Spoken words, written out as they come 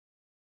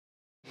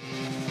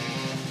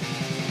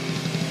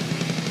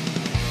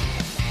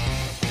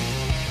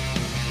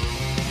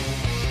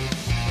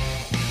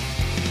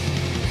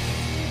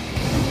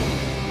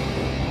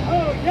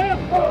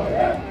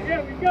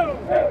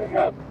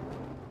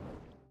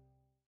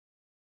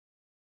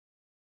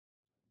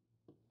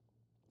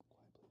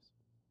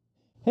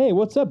Hey,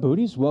 what's up,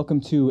 booties? Welcome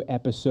to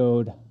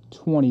episode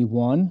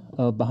 21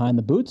 of Behind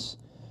the Boots.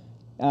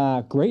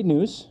 Great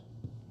news.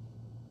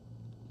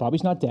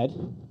 Bobby's not dead.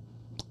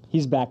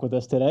 He's back with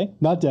us today.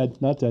 Not dead.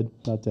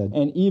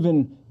 And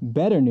even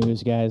better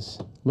news, guys.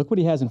 Look what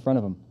he has in front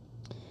of him.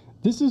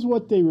 This is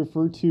what they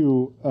refer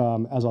to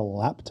as a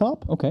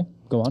laptop. Okay,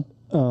 go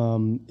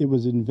on. It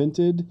was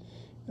invented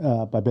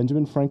by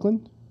Benjamin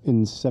Franklin in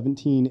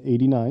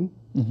 1789.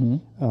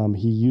 Mm-hmm.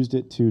 He used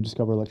it to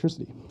discover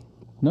electricity.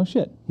 No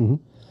shit. Mm-hmm.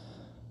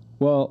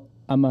 Well,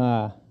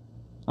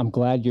 I'm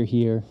glad you're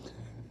here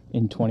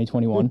in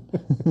 2021.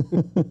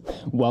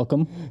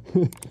 Welcome.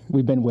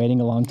 We've been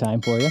waiting a long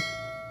time for you.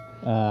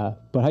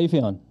 But how you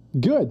feeling?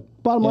 Good.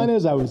 Bottom line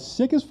is I was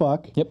sick as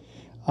fuck. Yep.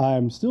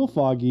 I'm still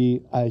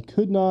foggy. I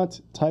could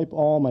not type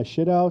all my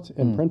shit out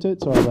and print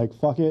it, so I was like,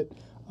 fuck it.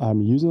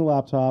 I'm using the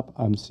laptop.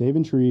 I'm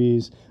saving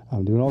trees.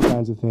 I'm doing all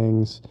kinds of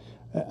things.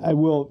 I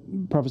will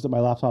preface that my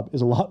laptop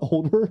is a lot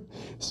older,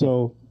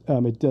 so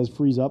it does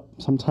freeze up.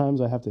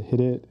 Sometimes I have to hit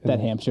it. That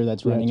hamster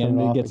that's running in,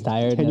 it gets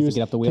tired and has to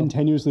get off the wheel.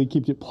 Continuously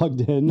keeps it plugged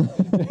in.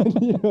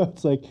 And,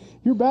 it's like,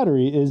 your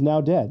battery is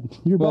now dead.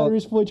 Your battery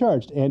is fully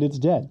charged, and it's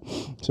dead.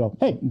 So,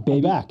 hey,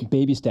 I'm back.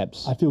 Baby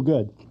steps. I feel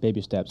good.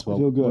 Baby steps. Well, I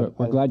feel good.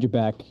 We're glad you're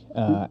back.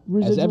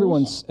 As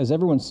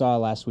everyone saw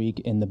last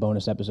week in the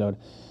bonus episode,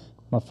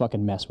 I'm a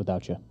fucking mess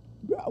without you.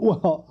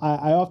 Well,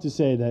 I often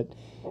say that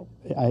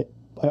I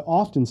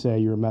often say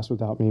you're a mess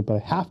without me, but I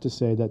have to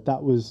say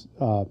that was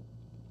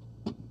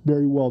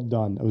very well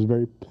done. I was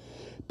very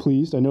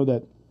pleased. I know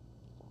that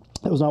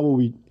was not what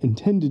we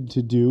intended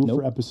to do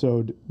for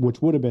episode,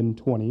 which would have been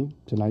 20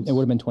 tonight. It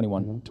would have been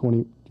 21.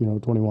 21.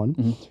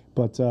 Mm-hmm.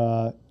 But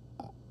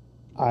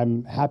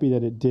I'm happy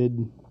that it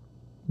did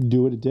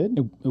do what it did.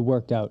 It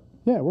worked out.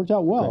 Yeah, it worked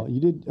out well. Great.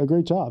 You did a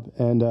great job.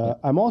 And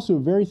I'm also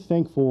very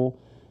thankful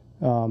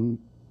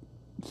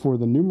for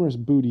the numerous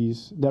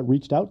booties that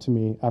reached out to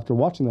me after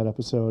watching that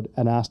episode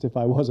and asked if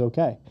I was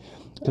okay.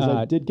 Because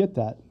I did get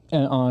that.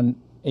 And on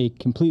a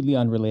completely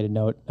unrelated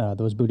note,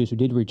 those booties who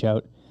did reach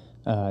out,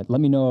 let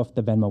me know if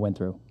the Venmo went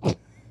through.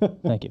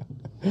 Thank you.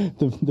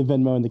 The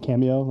Venmo and the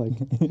Cameo, like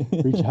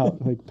reach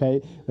out, like pay,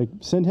 like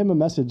send him a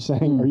message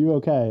saying, "Are you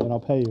okay?" and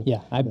I'll pay you.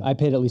 Yeah, I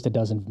paid at least a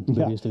dozen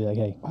booties to be like,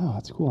 "Hey, wow,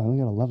 that's cool. I only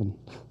got 11.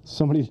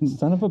 Somebody didn't.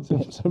 Son of a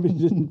bitch. Somebody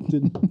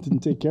didn't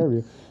take care of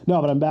you.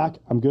 No, but I'm back.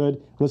 I'm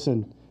good.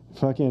 Listen,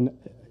 fucking,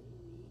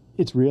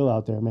 it's real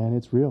out there, man.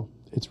 It's real.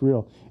 It's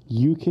real.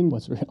 You can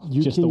What's real?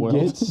 You Just can the world.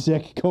 get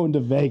sick going to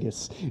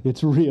Vegas.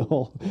 It's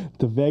real.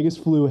 The Vegas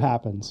flu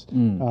happens.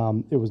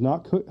 It was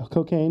not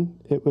cocaine.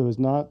 It was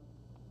not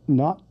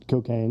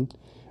cocaine.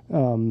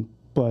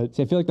 But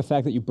see, I feel like the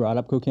fact that you brought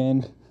up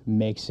cocaine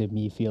makes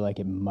me feel like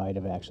it might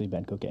have actually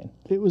been cocaine.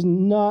 It was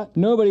not.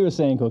 Nobody was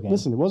saying cocaine.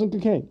 Listen, it wasn't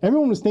cocaine.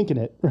 Everyone was thinking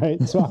it,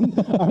 right? So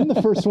I'm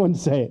the first one to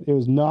say it. It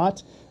was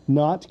not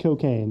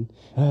cocaine.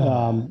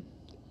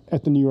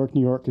 At the New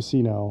York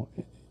casino.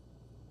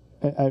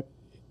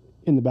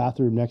 In the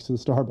bathroom next to the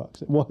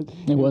Starbucks. It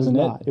wasn't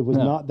not. It was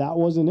not. That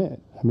wasn't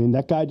it. I mean,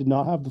 that guy did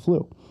not have the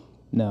flu.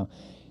 No.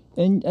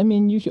 And, I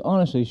mean, you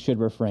should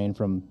refrain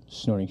from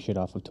snorting shit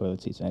off of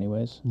toilet seats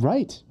anyways.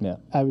 Right. Yeah.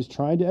 I was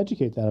trying to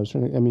educate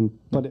that.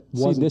 But it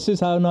wasn't. See, this is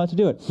how not to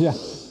do it. Yeah.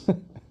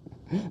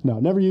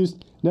 No, never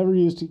used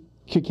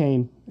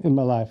cocaine in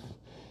my life.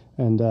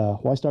 And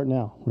why start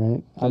now,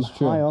 right? That's I'm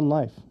true. high on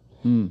life.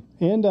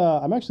 And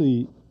I'm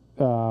actually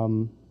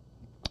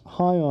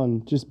high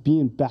on just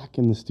being back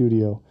in the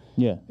studio.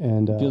 Yeah.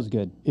 And feels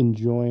good.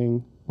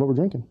 Enjoying what we're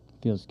drinking.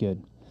 Feels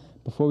good.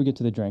 Before we get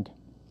to the drink,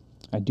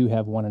 I do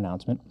have one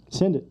announcement.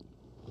 Send it.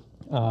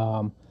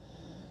 So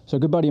a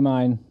good buddy of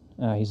mine,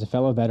 he's a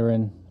fellow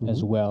veteran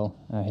as well.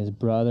 His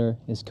brother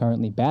is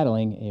currently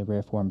battling a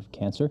rare form of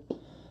cancer.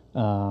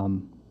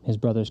 His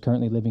brother is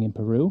currently living in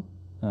Peru.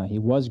 He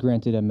was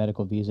granted a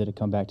medical visa to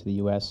come back to the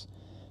U.S.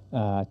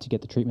 To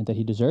get the treatment that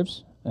he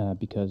deserves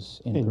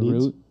because in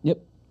Peru,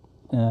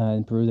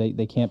 in Peru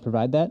they can't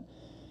provide that.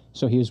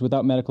 So he is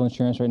without medical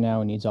insurance right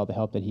now and needs all the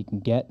help that he can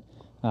get,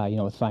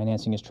 with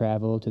financing his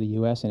travel to the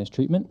U.S. and his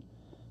treatment.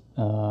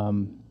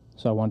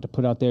 So I wanted to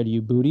put out there to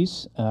you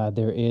booties,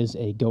 there is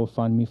a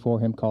GoFundMe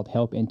for him called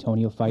Help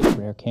Antonio Fight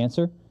Rare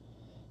Cancer.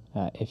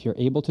 If you're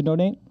able to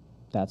donate,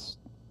 that's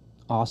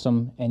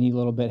awesome. Any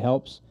little bit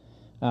helps.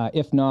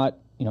 If not,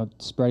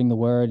 spreading the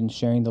word and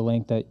sharing the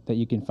link that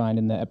you can find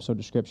in the episode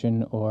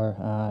description, or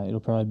it'll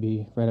probably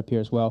be right up here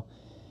as well.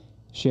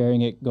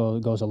 Sharing it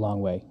goes a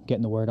long way.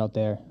 Getting the word out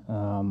there.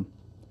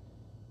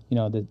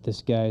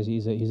 This guy,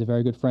 he's a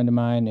very good friend of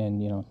mine,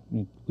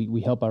 and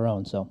we help our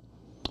own. So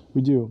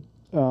we do.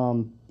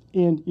 And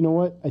you know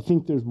what? I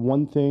think there's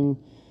one thing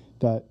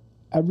that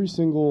every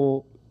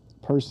single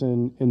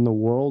person in the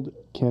world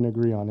can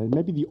agree on. It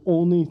may be the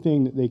only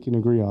thing that they can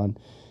agree on,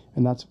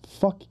 and that's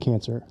fuck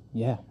cancer.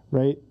 Yeah.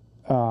 Right?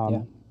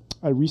 I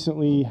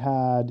recently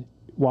had,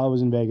 while I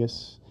was in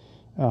Vegas,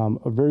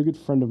 a very good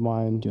friend of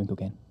mine doing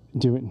cocaine.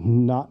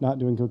 Not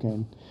doing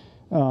cocaine.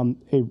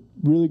 A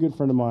really good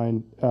friend of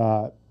mine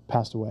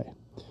passed away.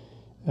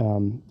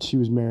 She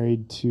was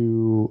married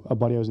to a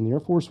buddy I was in the Air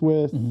Force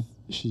with.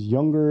 she's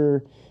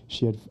younger.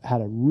 She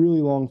had a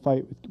really long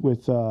fight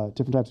with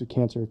different types of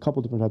cancer, a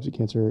couple different types of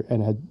cancer,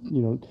 and had,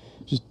 you know,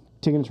 just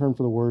taken a turn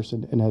for the worse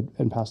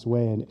and passed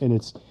away. And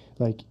it's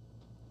like,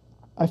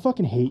 I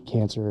fucking hate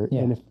cancer.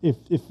 Yeah. And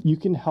if you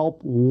can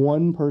help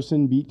one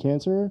person beat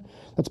cancer,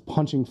 that's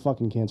punching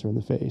fucking cancer in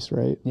the face,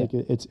 right? Yeah.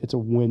 Like it's a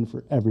win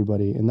for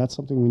everybody, and that's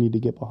something we need to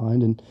get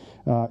behind. And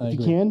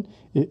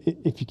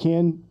if you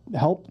can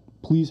help,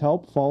 please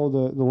help. Follow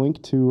the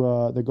link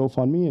to the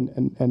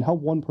GoFundMe and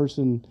help one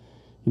person,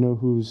 you know,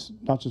 who's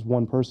not just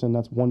one person.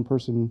 That's one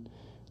person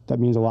that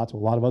means a lot to a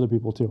lot of other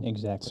people too.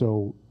 Exactly.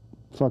 So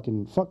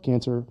fucking fuck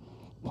cancer.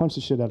 Punch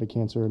the shit out of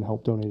cancer and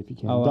help donate if you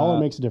can. Oh, A dollar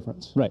makes a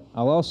difference. Right.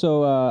 I'll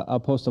also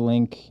I'll post a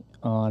link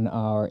on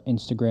our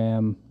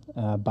Instagram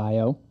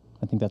bio.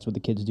 I think that's what the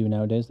kids do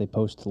nowadays. They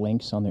post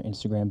links on their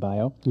Instagram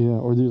bio. Yeah,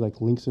 or do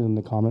like links in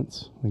the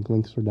comments. Like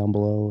links are down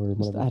below or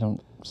whatever. I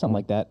don't, something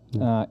like that.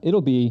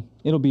 It'll be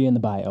in the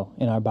bio,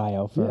 in our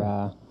bio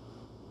for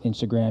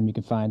Instagram. You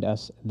can find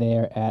us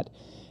there at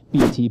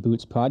BT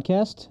Boots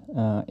Podcast.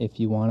 If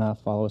you want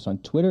to follow us on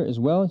Twitter as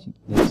well,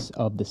 it's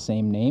of the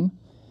same name.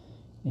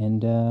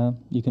 And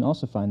you can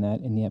also find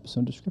that in the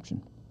episode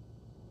description.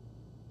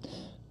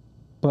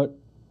 But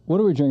what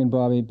are we drinking,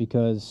 Bobby?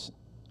 Because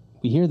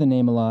we hear the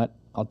name a lot.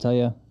 I'll tell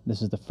you,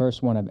 this is the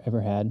first one I've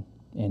ever had,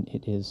 and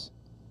it is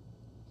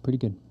pretty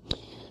good.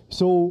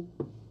 So,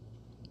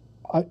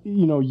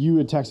 you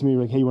had texted me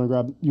like, "Hey,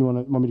 want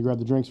me to grab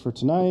the drinks for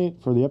tonight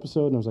for the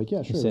episode?" And I was like,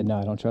 "Yeah, sure." You said, "No,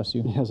 I don't trust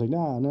you." Yeah, I was like,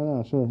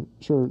 "No,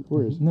 sure,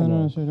 worries."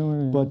 No, sure, don't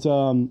worry. But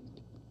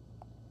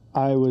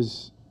I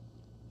was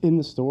in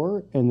the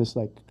store, and this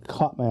like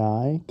caught my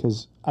eye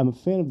because I'm a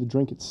fan of the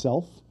drink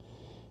itself,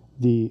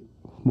 the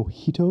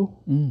mojito.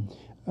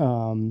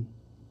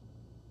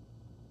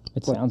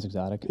 It sounds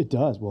exotic. It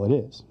does. Well, it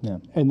is. Yeah.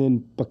 And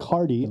then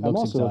Bacardi. I'm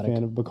also exotic. a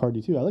fan of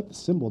Bacardi too. I like the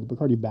symbol. The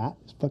Bacardi bat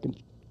is fucking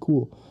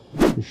cool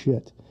as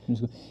shit.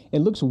 It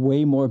looks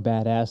way more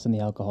badass than the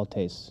alcohol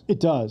tastes. It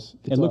does.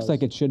 It looks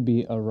like it should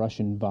be a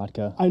Russian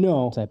vodka. I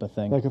know type of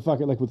thing. Like a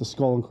fucking like with the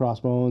skull and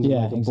crossbones.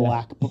 Yeah, and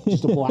like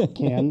just a black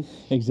can.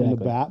 Exactly. In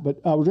the bat. But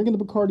we're drinking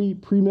the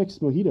Bacardi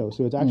pre-mixed mojito,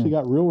 so it's actually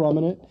got real rum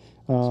in it.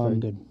 It's very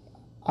good.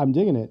 I'm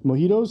digging it.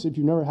 Mojitos, if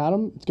you've never had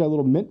them, it's got a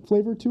little mint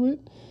flavor to it.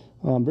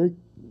 Very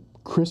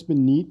crisp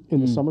and neat in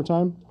the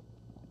summertime.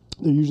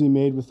 They're usually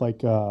made with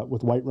like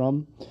with white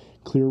rum,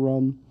 clear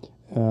rum.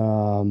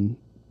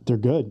 They're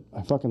good.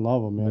 I fucking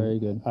love them, man. Very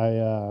good.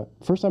 I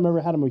first time I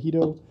ever had a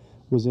mojito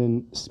was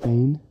in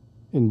Spain,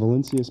 in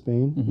Valencia,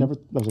 Spain. I was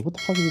like, what the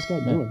fuck is this guy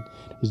doing?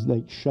 He's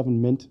like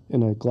shoving mint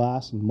in a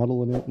glass and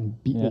muddling it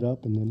and beating it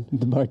up, and then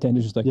The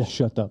bartender's just like,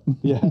 shut up.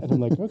 yeah, and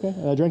I'm like, okay.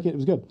 And I drank it. It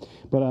was good.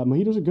 But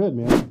mojitos are good,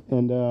 man.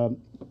 And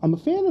I'm a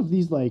fan of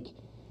these like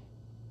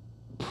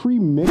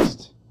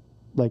pre-mixed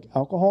like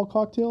alcohol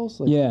cocktails.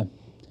 Like,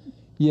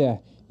 Yeah.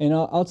 And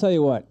I'll tell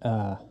you what.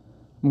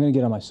 I'm gonna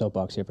get on my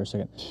soapbox here for a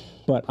second,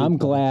 but I'm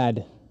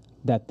glad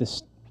that the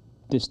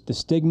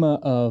stigma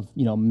of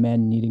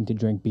men needing to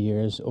drink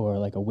beers or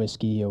like a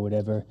whiskey or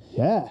whatever.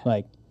 Yeah.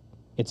 Like,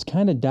 it's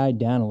kind of died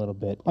down a little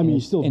bit. I mean,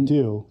 you still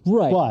do.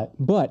 Right.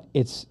 But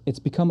it's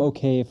become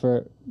okay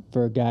for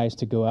guys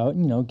to go out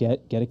and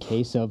get a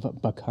case of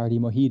Bacardi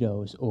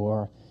mojitos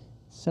or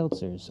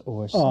seltzers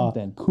or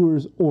something.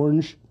 Coors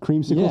Orange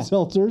creamsicle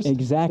seltzers.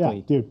 Exactly.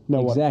 Yeah, dude.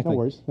 No exactly. No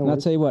worries. And I'll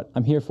tell you what,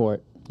 I'm here for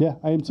it. Yeah,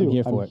 I am too. I'm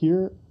here for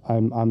it.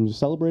 I'm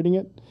celebrating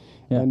it,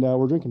 and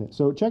we're drinking it.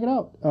 So check it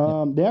out.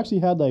 They actually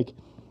had like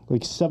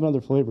 7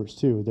 other flavors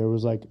too. There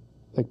was like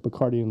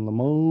Bacardi and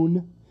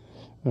Limon.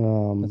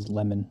 That's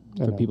lemon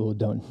for people who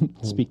don't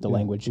speak the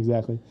language.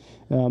 Exactly.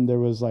 There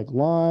was like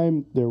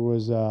lime. There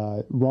was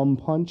rum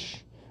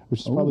punch,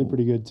 which is probably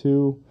pretty good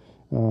too.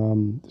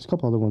 There's a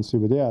couple other ones too,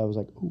 but yeah, I was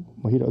like, ooh,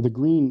 mojito. The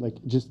green, like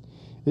just,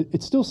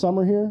 it's still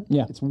summer here.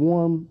 Yeah. It's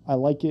warm. I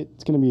like it.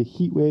 It's going to be a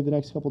heat wave the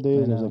next couple of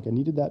days. I was like, I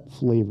needed that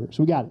flavor.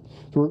 So we got it.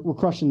 So we're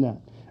crushing that.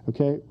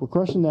 Okay. We're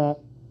crushing that.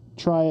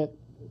 Try it.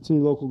 It's in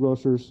your local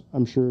grocers,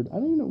 I'm sure. I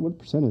don't even know what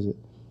percent is it.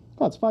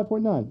 Oh, it's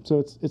 5.9. So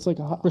it's like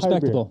a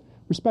respectable. Higher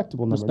beer.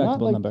 Respectable number.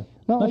 Respectable number.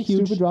 Not like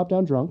huge. stupid drop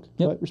down drunk,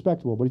 but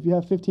respectable. But if you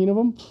have 15 of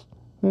them,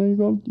 then you're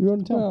going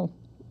to town. Well,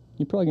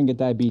 you're probably going to get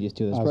diabetes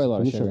too. There's probably a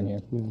lot of sugar in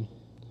here.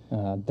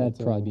 Yeah. That'd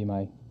probably be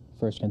my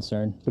first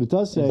concern. But it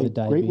does say,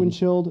 great when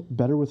chilled,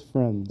 better with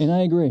friends. And I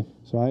agree.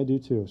 So I do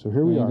too. So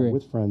here we are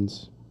with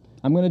friends.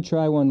 I'm going to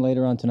try one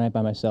later on tonight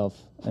by myself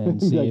and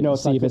see,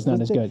 if it's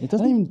not as good. It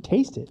doesn't even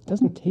taste it. It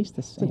doesn't taste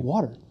the same. It's like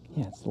water.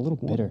 Yeah, it's a little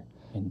bitter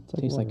and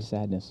tastes like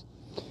sadness.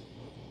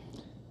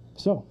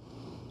 So.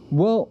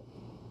 Well,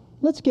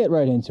 let's get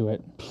right into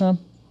it.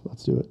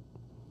 Let's do it.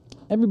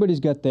 Everybody's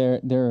got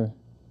their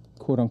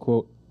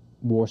quote-unquote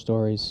war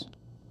stories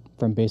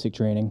from basic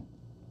training.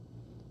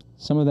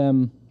 Some of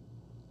them,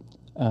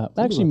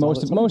 actually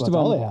most of them,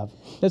 all they have.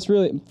 That's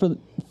really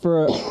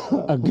for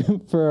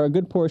a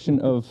good portion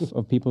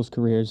of people's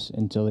careers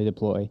until they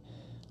deploy.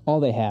 All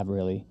they have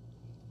really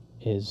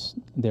is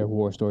their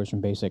war stories from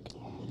basic.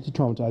 It's a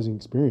traumatizing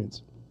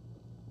experience.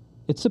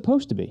 It's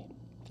supposed to be.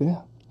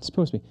 Yeah. It's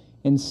supposed to be.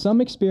 And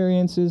some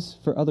experiences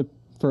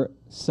for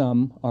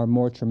some are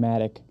more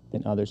traumatic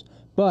than others.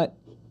 But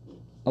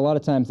a lot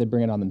of times they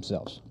bring it on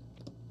themselves.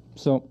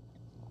 So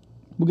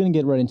we're going to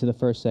get right into the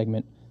first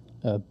segment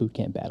of Boot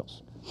Camp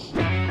Battles.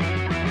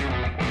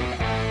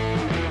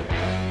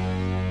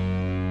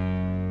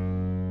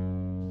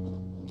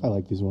 I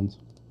like these ones.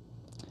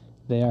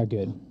 They are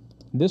good.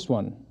 This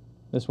one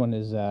is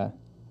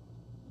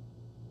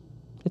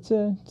it's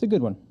a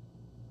good one.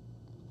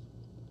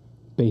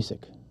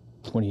 Basic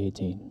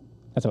 2018.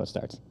 That's how it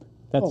starts.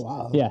 That's, Oh,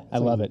 wow. Yeah, I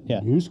It's love like it. Yeah.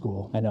 New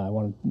school. I know. I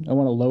want to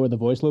lower the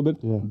voice a little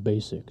bit. Yeah.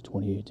 Basic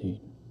 2018.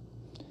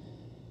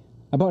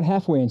 About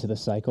halfway into the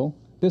cycle,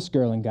 this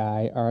girl and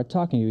guy are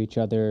talking to each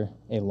other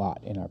a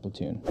lot in our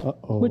platoon,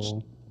 Uh-oh. which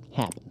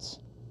happens.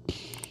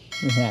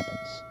 It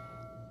happens.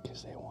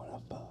 Because they want to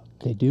fuck.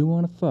 They do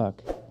want to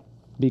fuck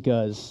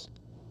because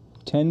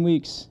 10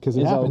 weeks 'Cause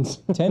it happens.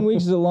 10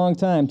 weeks is a long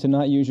time to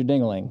not use your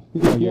dingaling.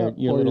 Or Yeah,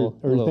 your or little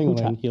your little thingaling.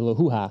 hoo-ha, your little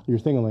hoo-ha. Your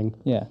thingaling.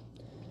 Yeah.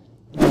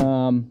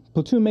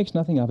 Platoon makes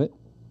nothing of it.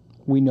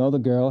 We know the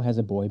girl has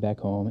a boy back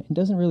home and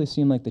doesn't really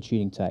seem like the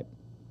cheating type.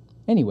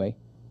 Anyway,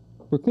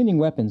 we're cleaning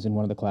weapons in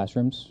one of the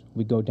classrooms.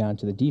 We go down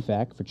to the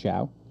DFAC for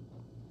chow,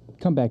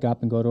 come back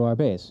up and go to our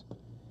base.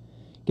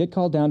 Get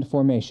called down to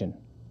formation.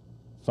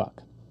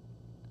 Fuck.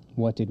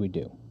 What did we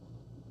do?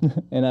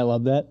 And I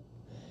love that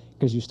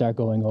because you start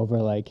going over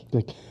like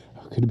Like,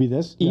 could it be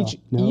this? each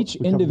No, each we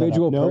covered that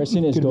individual up. Nope.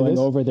 person is Could it be going this?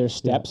 over their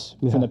steps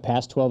Yeah. from the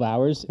past 12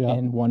 hours Yeah.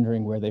 and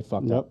wondering where they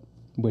fucked Yep. up,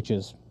 which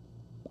is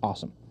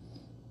awesome.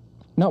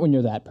 Not when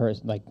you're that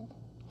person, like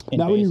in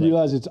Not when you basic.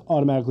 realize it's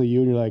automatically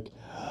you and you're like,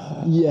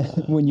 Yeah,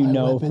 when you My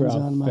know for weapon's a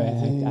on my fact.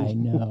 thing. I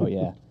know,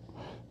 yeah.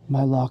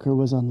 my locker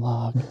was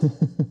unlocked.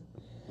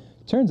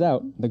 Turns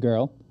out the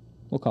girl,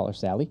 we'll call her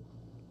Sally,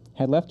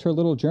 had left her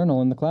little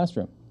journal in the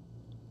classroom,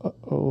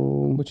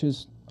 Oh. which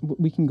is,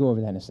 we can go over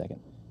that in a second.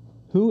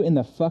 Who in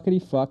the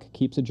fuckity fuck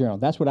keeps a journal?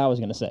 That's what I was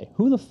going to say.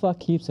 Who the fuck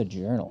keeps a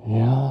journal?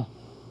 Yeah.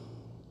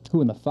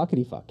 Who in the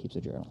fuckity fuck keeps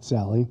a journal?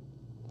 Sally.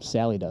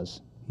 Sally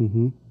does.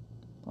 Mm-hmm.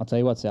 I'll tell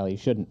you what, Sally, you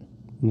shouldn't.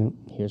 Yep.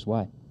 Here's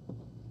why.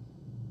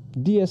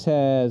 Diaz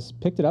has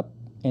picked it up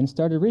and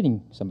started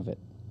reading some of it.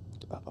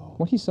 Uh-oh.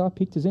 What he saw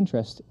piqued his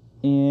interest,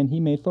 and he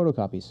made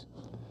photocopies.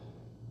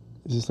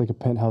 Is this like a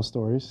Penthouse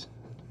Stories?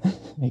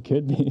 It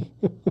could be.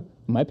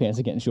 My pants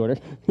are getting shorter.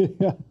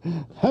 Yeah.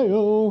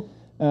 Hey-oh.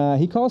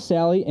 He calls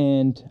Sally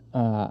and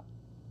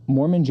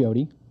Mormon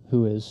Jody,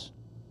 who is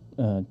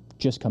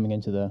just coming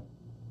into the...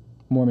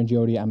 Mormon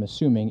Jody, I'm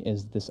assuming,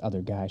 is this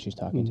other guy she's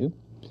talking to.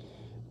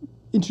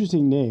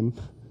 Interesting name.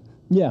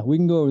 Yeah, we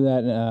can go over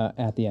that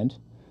at the end.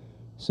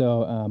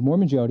 So,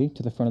 Mormon Jody,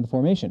 to the front of the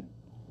formation,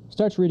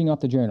 starts reading off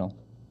the journal.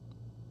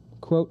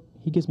 Quote,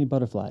 he gives me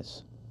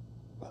butterflies.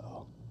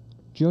 Uh-oh.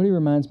 Jody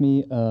reminds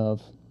me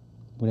of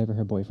whatever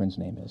her boyfriend's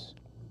name is.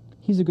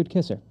 He's a good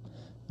kisser.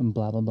 And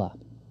blah, blah, blah.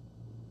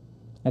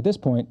 At this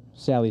point,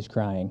 Sally's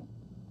crying.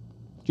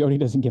 Jody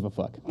doesn't give a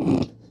fuck.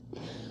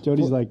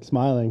 Jody's like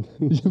smiling.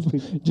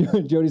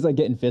 Jody's like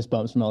getting fist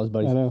bumps from all his I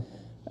buddies.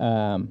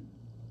 know.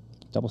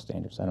 Double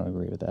standards. I don't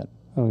agree with that.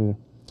 Oh,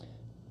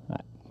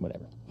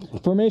 Whatever.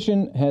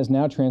 Formation has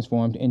now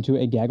transformed into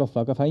a gaggle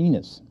fuck of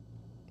hyenas.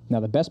 Now,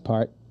 the best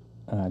part,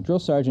 Drill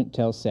Sergeant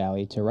tells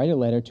Sally to write a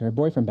letter to her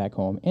boyfriend back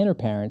home and her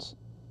parents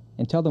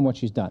and tell them what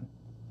she's done.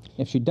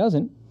 If she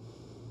doesn't,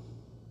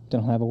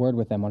 then he'll have a word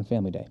with them on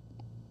Family Day.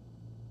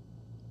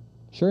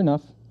 Sure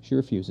enough, she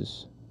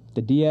refuses.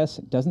 The DS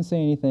doesn't say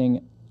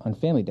anything on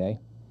Family Day.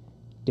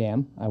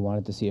 Damn, I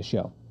wanted to see a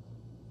show.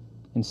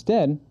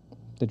 Instead,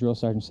 the drill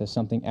sergeant says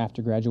something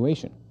after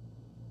graduation,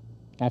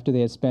 after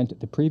they had spent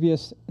the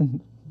previous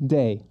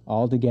day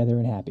all together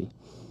and happy.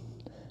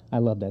 I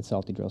love that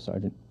salty drill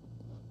sergeant.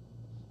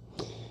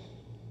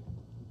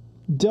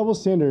 Double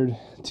standard,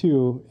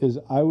 too, is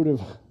I would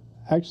have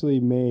actually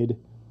made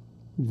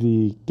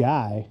the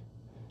guy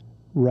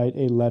write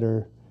a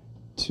letter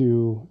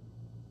to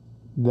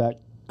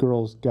that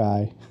girl's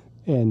guy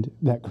and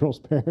that girl's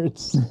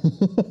parents.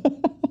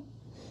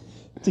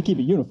 To keep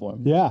it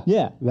uniform. Yeah.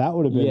 Yeah. That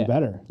would have been Yeah.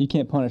 better. You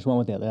can't punish one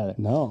with the other.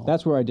 No.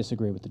 That's where I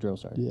disagree with the drill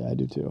sergeant. Yeah, I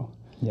do too.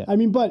 Yeah. I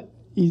mean, but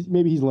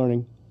maybe he's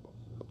learning.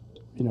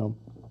 You know,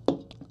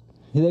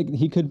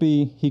 He could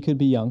be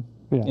young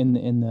Yeah. in the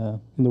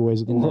in the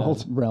ways of the in world.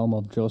 the realm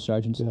of drill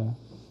sergeants. Yeah.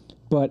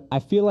 But I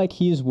feel like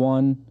he's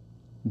one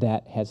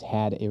that has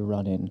had a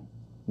run-in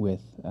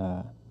with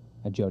a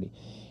Jody.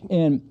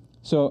 And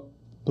so,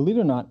 believe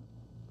it or not,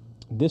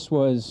 this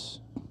was...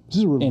 This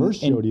is a reverse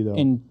Jody, though.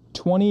 In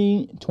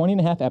 20 and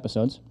a half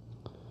episodes,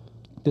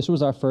 this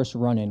was our first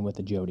run-in with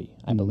a Jody,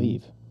 I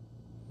believe.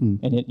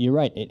 And you're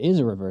right, it is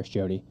a reverse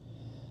Jody.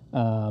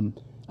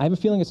 I have a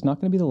feeling it's not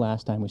going to be the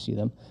last time we see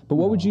them. But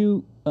what would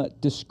you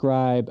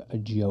describe a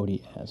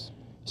Jody as?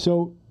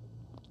 So,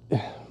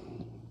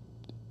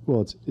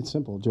 well, it's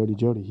simple. Jody,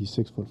 he's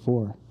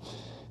 6'4".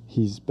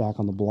 He's back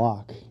on the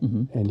block,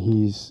 and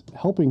he's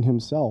helping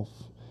himself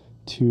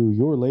to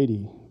your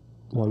lady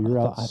while you're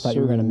out. I thought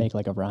you were going to serving. make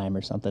like a rhyme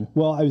or something.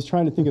 Well, I was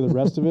trying to think of the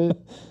rest of it,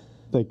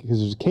 like because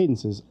there's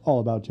cadences all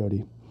about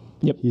Jody.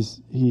 Yep.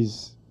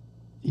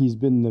 He's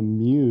been the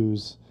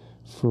muse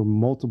for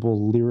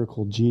multiple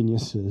lyrical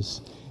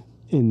geniuses,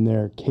 in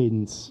their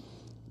cadence,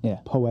 Yeah.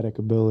 poetic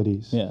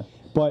abilities. Yeah.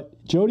 But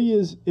Jody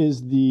is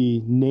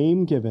the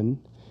name given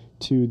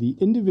to the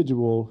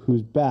individual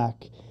who's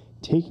back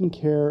taking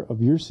care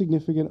of your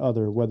significant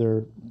other,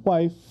 whether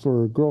wife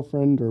or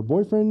girlfriend or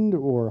boyfriend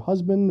or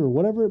husband or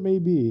whatever it may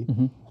be,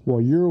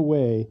 while you're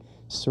away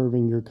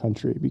serving your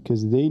country,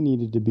 because they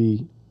need to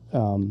be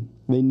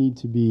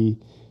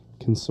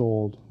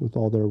consoled with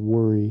all their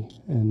worry,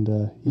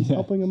 and he's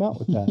helping them out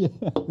with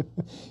that.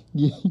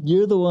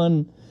 You're the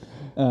one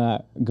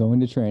going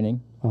to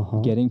training, Uh-huh.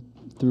 getting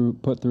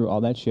put through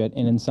all that shit,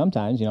 and then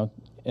sometimes,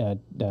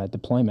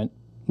 deployment.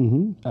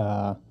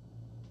 Mm-hmm.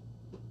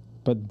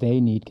 But they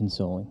need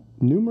consoling.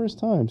 Numerous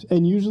times,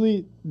 and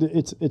usually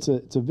it's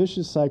a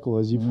vicious cycle,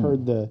 as you've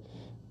heard the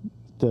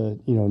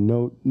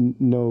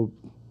no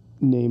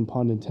name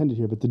pun intended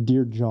here, but the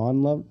Dear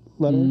John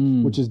letter,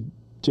 which is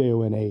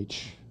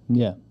JONH.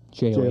 Yeah.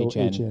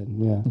 JOHN.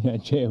 Yeah. Yeah,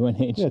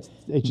 JONH. Yeah, it's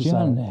H is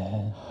John.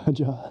 silent.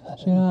 John.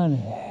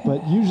 John.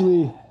 But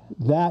usually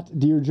that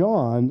Dear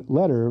John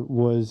letter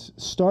was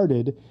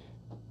started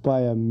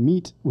by a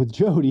meet with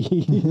Jody.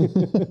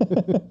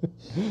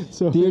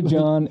 So Dear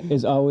John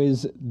is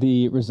always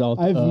the result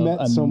I've of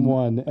met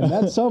someone, and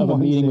that someone's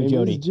meeting with name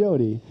Jody. is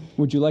Jody.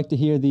 Would you like to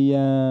hear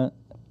the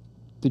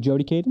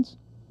Jody cadence?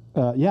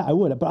 Yeah, I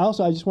would. But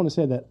I just want to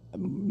say that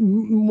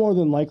more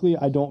than likely,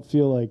 I don't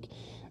feel like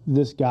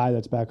this guy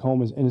that's back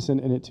home is innocent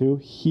in it too.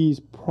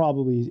 He's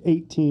probably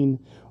 18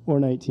 or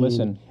 19.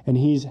 Listen. And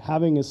he's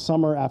having a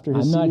summer after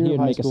his I'm not senior here year to of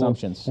high make school,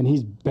 assumptions. and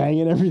he's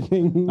banging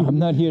everything. I'm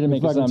not here to with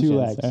make fucking assumptions. two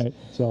legs. All right.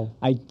 So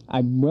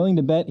I'm willing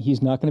to bet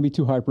he's not going to be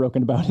too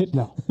heartbroken about it.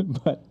 No.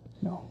 But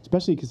no,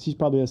 especially because he's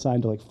probably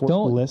assigned to like Fort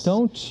Don't- Bliss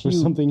don't or you-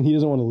 something. He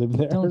doesn't want to live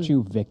there. don't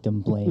you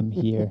victim blame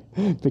here.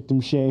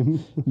 Victim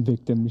shame.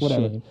 Victim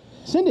Whatever. shame.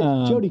 Send it,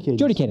 Jody Cadence.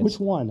 Jody Cadence. Which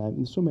one?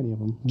 There's so many of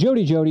them.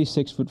 Jody,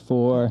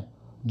 6'4".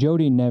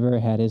 Jody never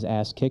had his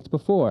ass kicked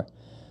before.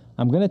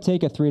 I'm going to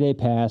take a 3-day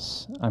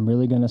pass. I'm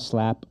really going to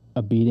slap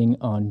a beating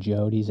on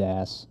Jody's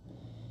ass.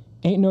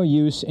 Ain't no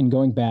use in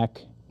going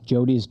back.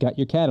 Jody's got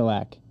your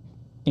Cadillac.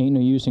 Ain't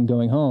no use in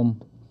going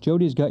home.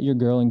 Jody's got your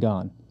girl and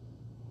gone.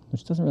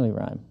 Which doesn't really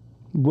rhyme,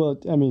 Well,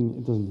 I mean,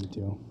 it doesn't need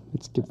to.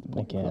 It's get the I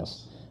point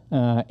guess.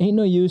 across. Ain't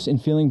no use in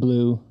feeling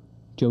blue.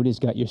 Jody's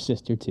got your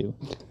sister too.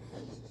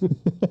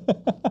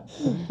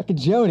 Fucking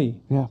Jody.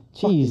 Yeah.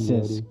 fucking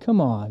Jesus, Jody. come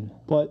on.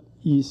 But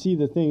you see,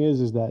 the thing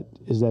is that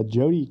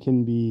Jody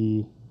can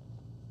be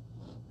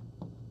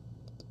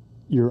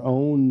your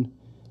own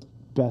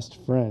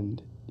best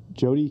friend.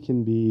 Jody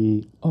can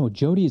be Oh,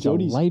 Jody's a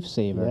Jody's-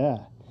 lifesaver. yeah.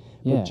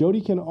 Yeah. But Jody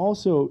can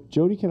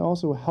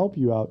also help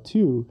you out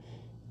too,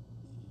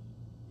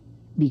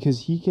 because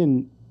he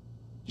can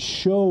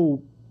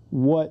show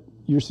what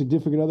your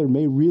significant other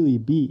may really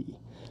be,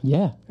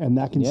 Yeah. and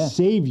that can Yeah.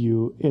 save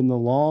you in the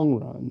long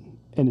run.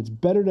 And it's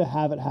better to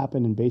have it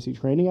happen in basic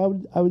training,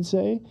 I would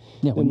say.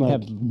 Yeah, when than you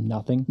like, have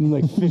nothing.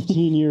 like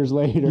 15 years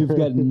later. You've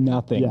got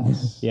nothing.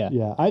 Yes. Yeah.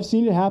 Yeah. I've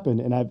seen it happen,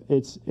 and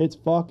it's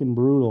fucking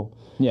brutal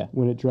Yeah.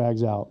 when it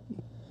drags out.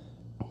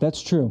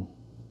 That's true.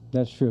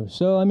 That's true.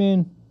 So, I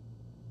mean,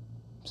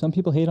 some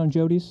people hate on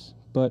Jody's,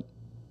 but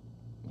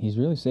he's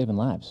really saving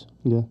lives,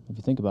 Yeah. if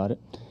you think about it.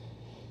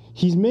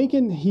 He's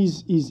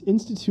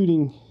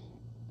instituting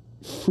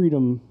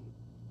freedom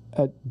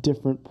at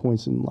different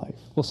points in life.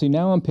 Well, see,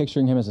 now I'm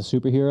picturing him as a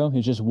superhero.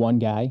 He's just one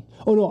guy.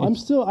 Oh no, I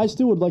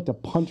still would like to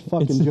punch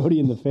fucking Jody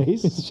in the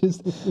face.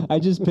 I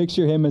just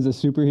picture him as a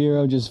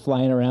superhero, just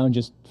flying around,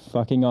 just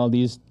fucking all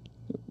these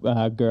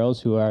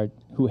girls who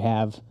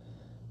have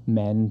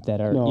men that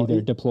are No,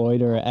 either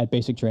deployed or at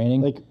basic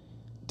training. Like,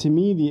 to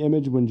me, the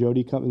image when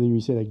Jody comes, when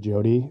you say like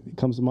Jody, it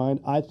comes to mind.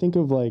 I think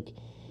of like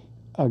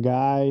a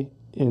guy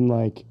in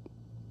like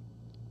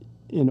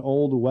an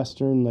old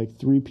Western like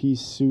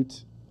 3-piece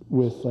suit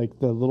with like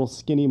the little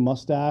skinny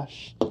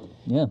mustache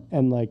yeah.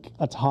 and like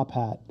a top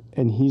hat,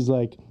 and he's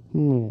like,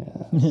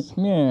 yes.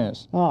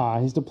 Yes.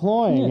 He's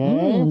deploying,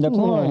 eh?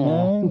 Deploying,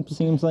 Yeah. eh?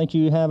 Seems like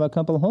you have a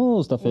couple of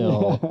holes to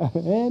fill.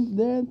 And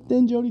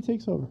then Jody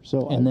takes over.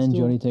 So And I'd then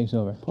still Jody takes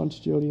over.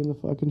 punch Jody in the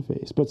fucking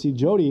face. But see,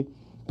 Jody.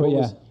 But what yeah.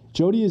 was-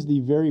 Jody is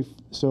the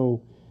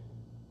so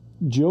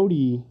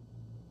Jody,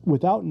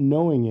 without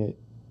knowing it,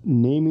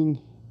 naming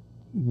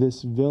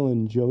this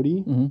villain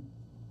Jody,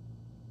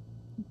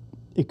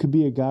 it could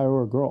be a guy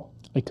or a girl.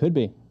 It could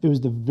be. It was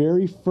the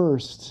very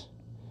first,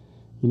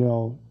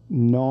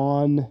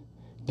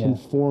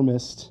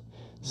 non-conformist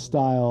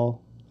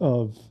style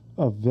of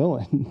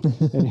villain,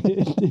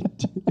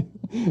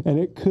 and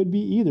it could be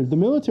either. The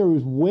military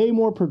was way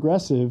more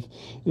progressive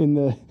in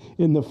the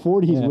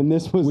 40s Yeah. when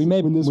this was. We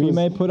may when this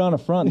was, put on a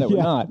front that we're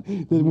Yeah, not.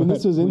 when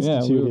this was But, yeah,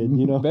 instituted.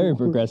 we were very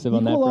progressive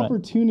on that Equal front.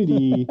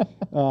 opportunity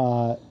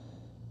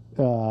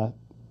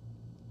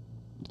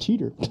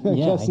cheater.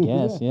 Yeah, I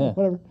guess, yeah.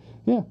 Whatever.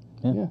 Yeah.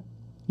 Yeah. Yeah.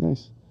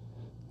 Nice.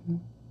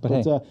 But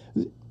hey,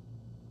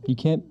 you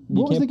can't.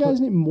 what was the guy's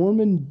name?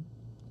 Mormon.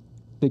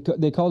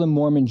 They called him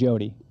Mormon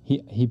Jody.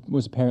 He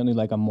was apparently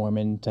like a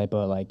Mormon type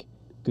of like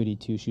goody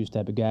two shoes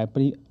type of guy.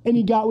 But And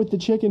he got with the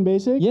chick in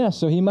basic?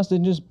 so he must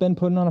have just been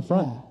putting on a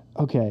front.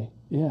 Okay.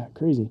 Yeah,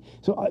 crazy.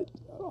 So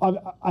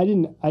I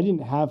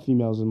didn't have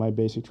females in my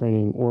basic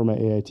training or my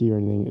AIT or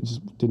anything. It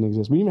just didn't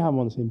exist. We didn't even have them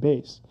on the same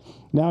base.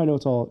 Now I know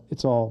it's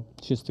all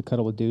Just to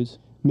cuddle with dudes.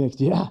 mixed.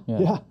 Yeah.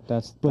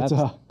 That's But,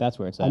 that's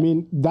where it's at. I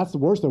mean, that's the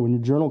worst though, when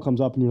your journal comes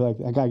up and you're like,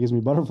 that guy gives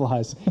me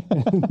butterflies.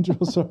 And the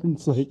drill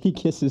sergeant's like, he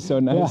kisses so yeah.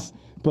 nice.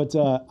 But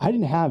I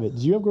didn't have it.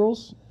 Did you have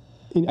girls?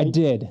 I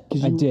did.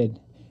 'cause I you- did.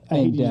 I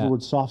hate And, to use the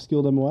word soft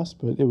skilled MOS,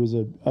 but it was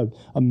a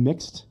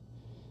mixed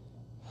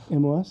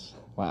MOS.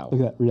 Wow.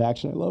 Look at that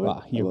reaction. I love it.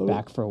 Wow, I you're love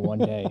back for one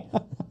day.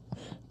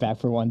 Back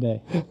for one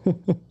day.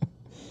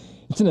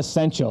 It's an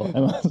essential.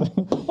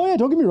 Oh yeah,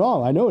 don't get me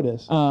wrong. I know it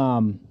is.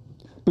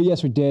 But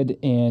yes, we did,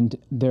 and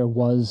there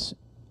was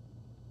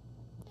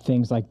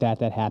things like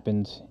that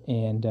happened,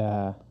 and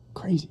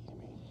Crazy to me.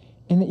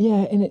 and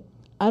yeah, and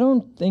I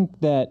don't think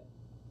that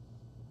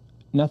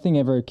nothing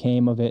ever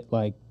came of it.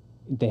 Like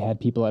they had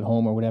people at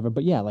home or whatever.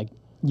 But yeah, like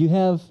you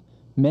have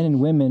men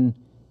and women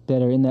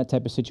that are in that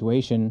type of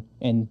situation,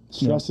 and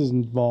Stress is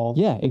involved.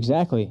 yeah,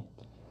 exactly.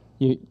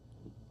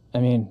 I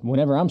mean,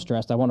 whenever I'm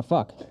stressed, I want to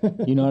fuck.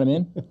 You know what I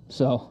mean?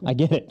 So I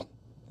get it.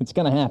 It's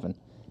gonna happen.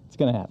 It's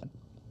gonna happen.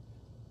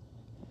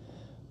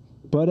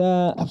 But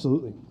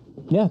Absolutely.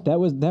 yeah, that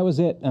was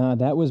it.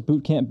 That was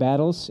boot camp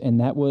battles, and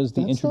that was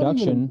the That's not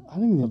even introduction I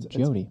don't even of think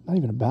Jody. It's not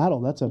even a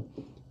battle. That's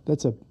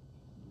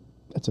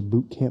a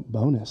boot camp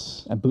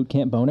bonus. A boot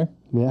camp boner.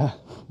 Yeah.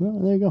 Well,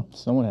 there you go.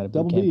 Someone had a boot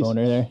Double camp Bs.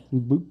 boner there.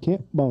 Boot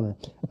camp boner.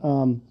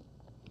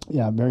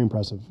 Yeah, very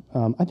impressive.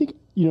 I think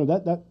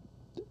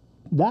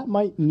that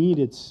might need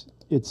its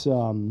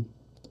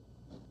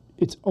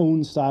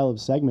own style of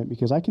segment,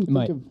 because I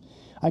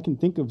can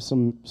think of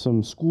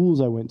some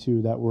schools I went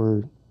to that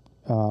were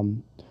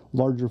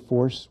larger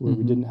force, where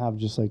we didn't have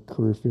just like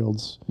career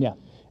fields Yeah.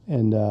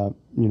 and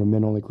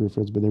men only career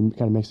fields, but they're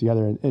kind of mixed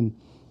together, and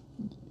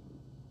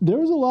there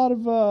was a lot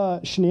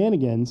of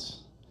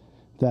shenanigans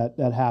that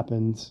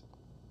happened.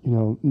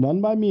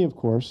 None by me, of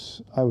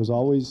course. I was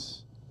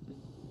always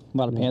A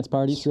lot of pants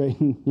parties. straight.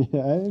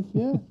 Yeah,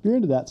 if you're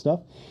into that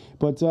stuff.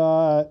 But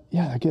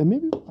yeah, okay,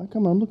 maybe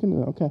I'm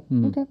looking at it.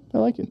 Okay, I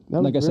like it.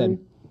 That Like I was said,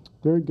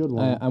 very good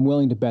one. I'm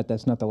willing to bet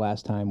that's not the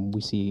last time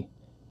we see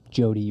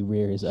Jody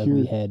rear his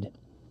ugly head.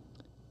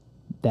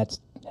 That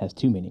has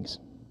two meanings.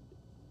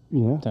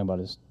 Yeah, Talking about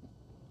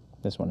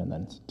this one, and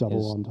then double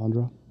his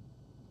entendre,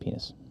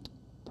 penis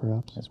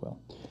perhaps. as well.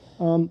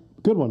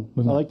 Good one.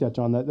 Moving I on. like that,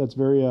 John. That's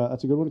very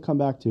that's a good one to come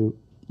back to.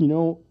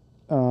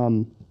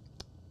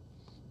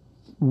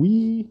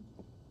 We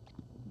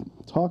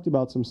talked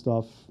about some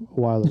stuff a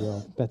while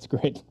ago. That's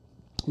great.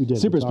 We did.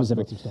 Super we talked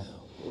specific. about some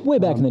stuff. Way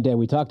back in the day,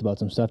 we talked about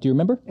some stuff. Do you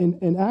remember?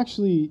 And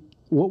actually,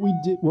 what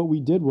we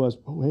did was,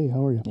 oh hey,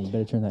 how are you? Yeah, you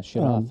better turn that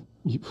shit off.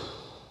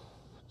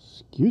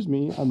 Excuse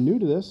me, I'm new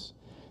to this.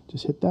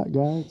 Just hit that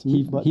guy. It's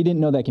me, but He didn't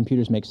know that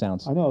computers make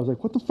sounds. I know. I was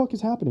like, what the fuck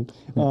is happening?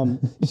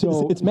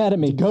 So it's mad at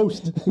me.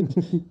 Ghost.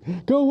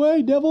 Go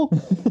away, devil.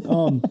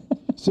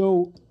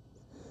 So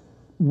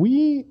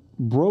we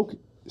broke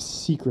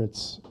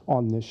secrets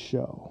on this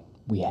show.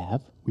 We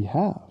have We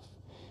have.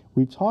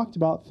 We've talked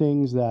about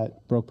things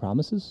that broke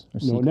promises or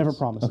no, secrets? never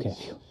promises. Okay.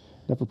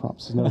 Never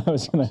promises. Never.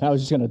 I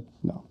was just gonna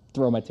No.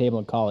 throw my table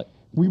and call it.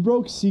 We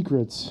broke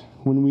secrets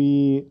when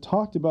we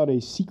talked about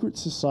a secret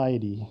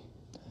society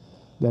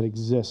that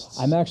exists.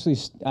 I'm actually.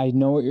 I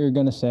know what you're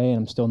gonna say, and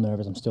I'm still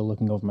nervous. I'm still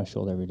looking over my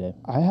shoulder every day.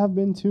 I have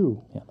been too.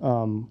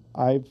 Yeah.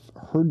 I've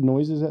heard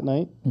noises at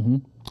night. Mm-hmm.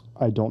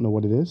 I don't know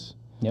what it is.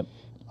 Yep.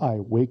 I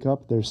wake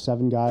up, there's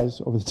 7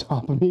 guys over the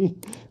top of me.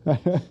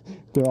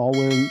 They're all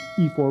wearing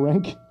E4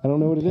 rank. I don't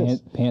know what it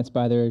is. Pants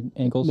by their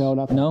ankles. No,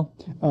 not that. No.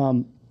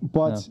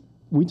 But No.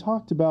 we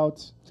talked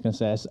about, I was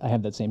gonna say I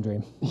have that same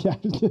dream. yeah,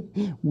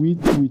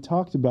 we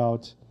talked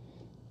about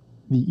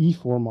the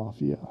E4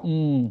 Mafia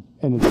and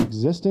its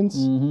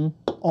existence,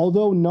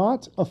 although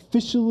not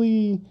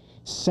officially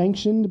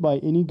sanctioned by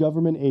any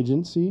government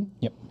agency,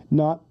 Yep.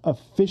 not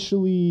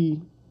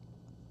officially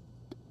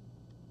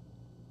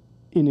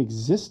in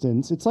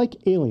existence. It's like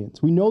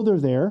aliens. We know they're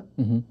there,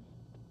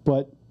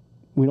 but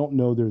we don't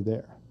know they're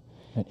there.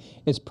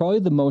 It's probably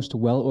the most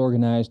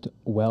well-organized,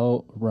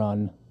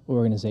 well-run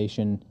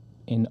organization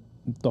in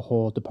the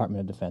whole Department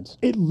of Defense.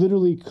 It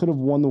literally could have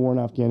won the war in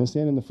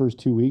Afghanistan in the first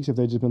 2 weeks if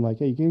they'd just been like,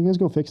 hey, can you guys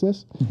go fix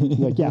this?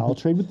 Like, yeah, I'll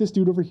trade with this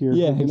dude over here.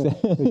 Yeah, We're gonna-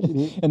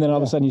 exactly. And then all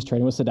of a sudden he's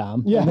trading with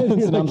Saddam. Yeah.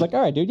 And Saddam's like,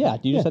 all right, dude, yeah,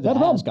 you just had to not a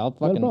problem. ask. I'll Not a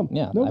fucking, problem.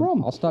 yeah, No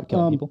problem. I'll stop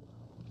killing people.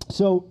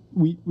 So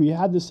we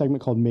had this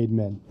segment called Made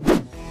Men.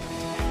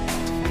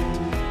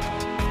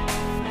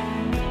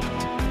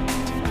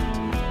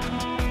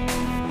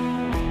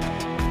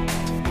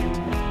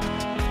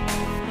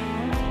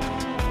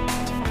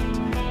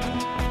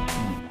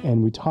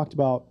 And we talked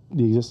about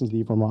the existence of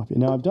the E4 Mafia.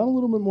 Now, I've done a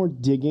little bit more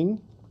digging,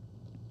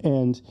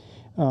 and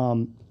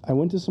I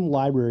went to some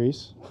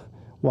libraries,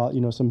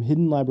 some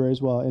hidden libraries,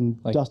 and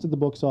Like- dusted the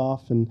books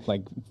off, and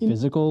Like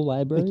physical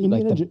library? like Like,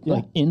 Indiana Jo- yeah.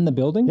 like in the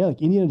building? yeah,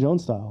 like Indiana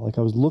Jones style. Like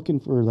I was looking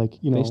for,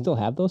 They still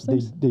have those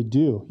things? They do.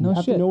 You No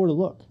have to shit. know where to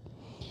look.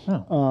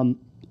 Oh.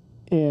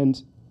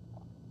 And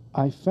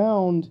I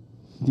found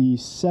the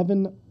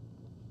 7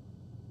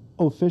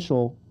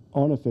 official,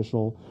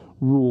 unofficial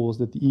rules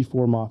that the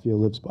E4 Mafia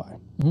lives by.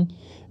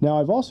 Now,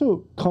 I've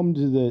also come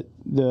to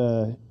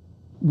the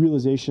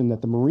realization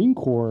that the Marine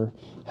Corps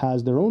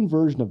has their own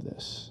version of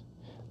this.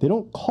 They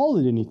don't call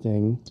it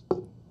anything,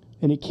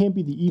 and it can't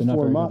be the not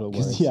E4 very Mafia. good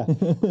at words.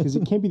 Yeah, because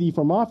it can't be the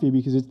E4 Mafia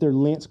because it's their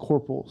Lance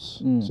Corporals,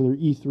 so they're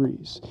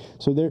E3s.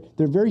 So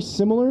they're very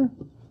similar.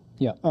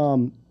 Yeah.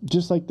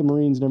 Just like the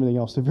Marines and everything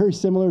else. They're very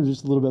similar,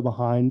 just a little bit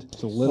behind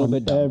It's a little on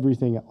bit dumb.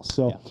 everything else.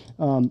 So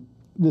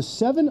the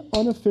 7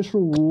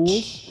 unofficial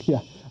rules, I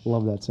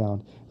love that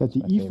sound, that the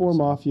my favorite E4 sound.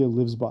 Mafia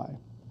lives by.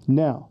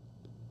 Now,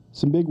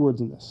 some big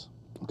words in this,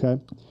 okay?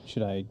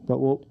 Should I? But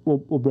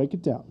we'll break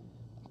it down.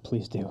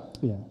 Please do.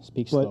 Yeah.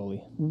 Speak But slowly.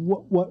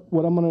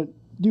 What I'm gonna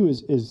do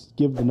is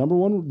give the number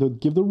one,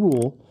 give the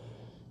rule,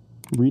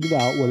 read it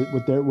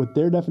out, what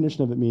their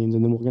definition of it means,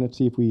 and then we're gonna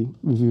see if we've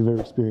ever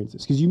experienced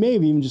this. Because you may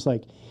have even just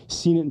like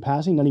seen it in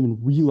passing, not even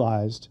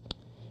realized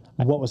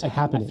what was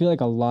happening. I feel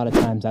like a lot of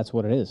times that's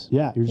what it is.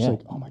 Yeah, you're just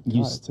like, oh my god,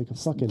 it's like a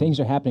fucking things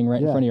are happening right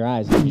in yeah. front of your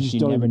eyes, and you just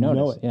don't never even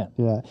notice. know it.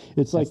 Yeah, Yeah,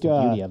 it's that's like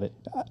the beauty of it.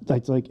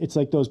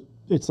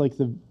 It's like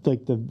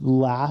the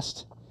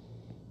last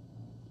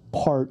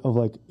part of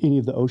like any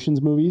of the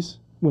Ocean's movies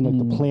when like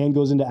the plan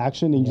goes into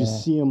action and you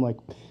just see them like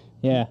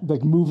Yeah.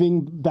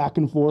 moving back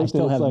and forth. I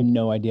still and it's have like,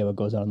 no idea what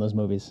goes on in those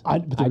movies. but I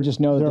they're- just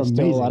know that they're there's still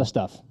a amazing. lot of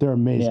stuff. They're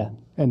amazing. Yeah.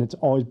 And it's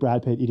always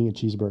Brad Pitt eating a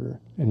cheeseburger.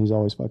 And he's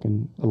always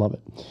fucking, I love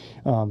it.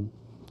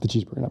 The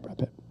cheeseburger, not Brad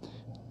Pitt.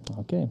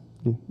 Okay.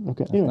 Yeah,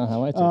 okay. That's not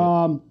how I took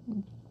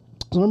it.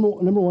 So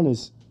number one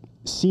is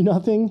see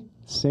nothing,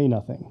 say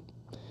nothing.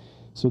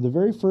 So the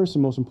very first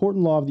and most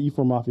important law of the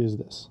E4 Mafia is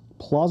this.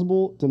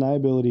 Plausible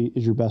deniability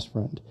is your best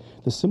friend.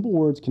 The simple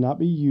words cannot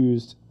be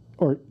used,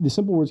 or the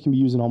simple words can be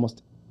used in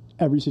almost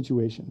every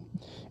situation.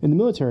 In the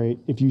military,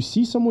 if you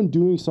see someone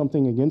doing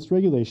something against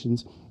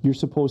regulations, you're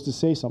supposed to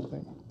say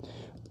something.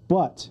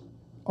 But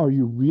are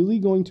you really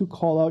going to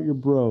call out your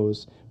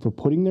bros for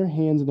putting their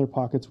hands in their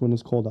pockets when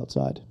it's cold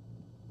outside?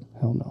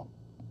 Hell no.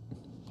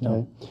 No.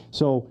 Okay?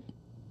 So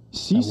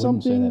see wouldn't say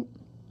something, that.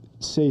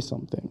 say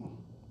something.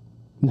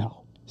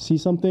 No. See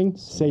something,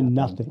 say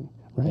nothing.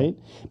 Right?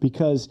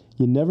 Because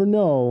you never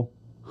know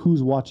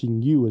who's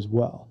watching you as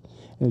well.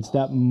 And it's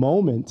that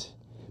moment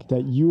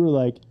that you were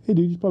like, hey,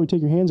 dude, you should probably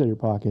take your hands out of your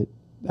pocket.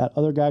 That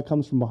other guy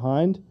comes from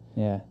behind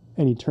Yeah.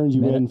 and he turns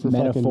you in for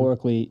fucking...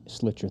 Metaphorically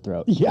slit your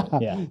throat. Yeah,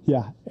 Yeah.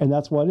 yeah. And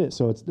that's what it is.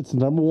 So it's the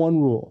number one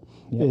rule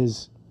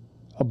is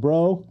a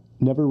bro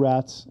never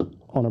rats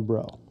on a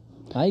bro.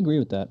 I agree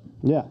with that.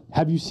 Yeah.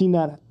 Have you seen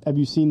that? Have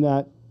you seen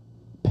that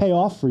pay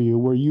off for you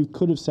where you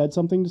could have said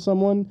something to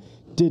someone,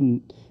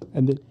 didn't,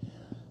 and then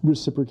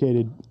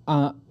reciprocated?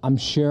 I'm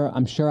sure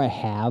I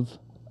have,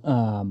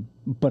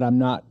 but I'm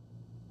not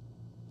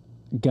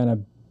gonna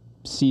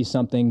see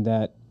something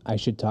that I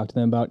should talk to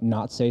them about,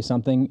 not say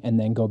something, and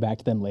then go back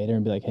to them later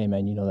and be like, "Hey,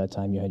 man, you know that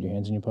time you had your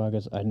hands in your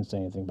pockets? I didn't say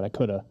anything, but I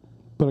coulda."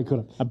 But I could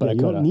have. But I you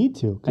coulda. don't need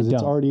to because I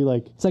it's don't. already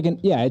like, It's like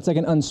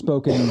an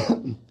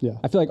unspoken. yeah.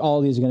 I feel like all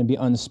of these are going to be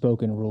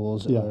unspoken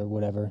rules Yeah. or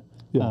whatever.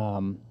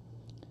 Yeah.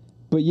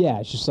 But yeah,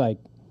 it's just like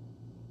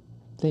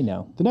they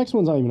know. The next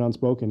one's not even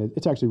unspoken.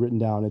 It's actually written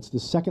down. It's the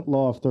second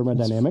law of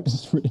thermodynamics.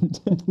 It's written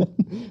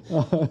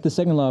down. The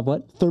second law of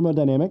what?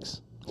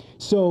 Thermodynamics.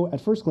 So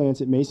at first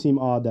glance, it may seem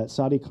odd that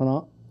Sadi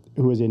Carnot,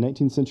 who is a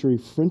 19th century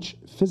French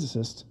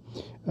physicist,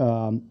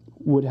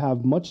 would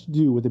have much to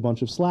do with a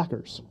bunch of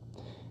slackers.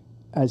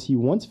 As he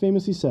once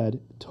famously said,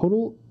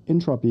 total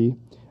entropy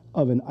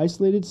of an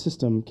isolated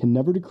system can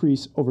never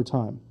decrease over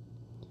time.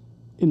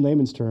 In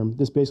layman's term,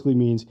 this basically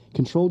means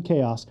controlled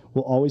chaos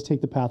will always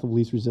take the path of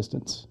least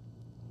resistance.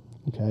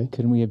 Okay?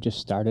 Couldn't we have just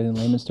started in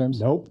layman's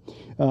terms? Nope.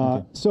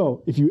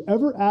 So if you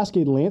ever ask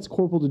a Lance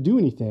Corporal to do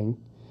anything,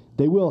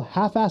 they will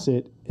half-ass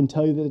it and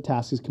tell you that the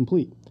task is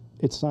complete.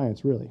 It's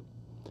science, really.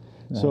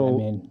 So, I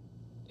mean,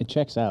 it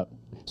checks out.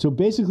 so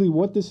basically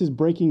what this is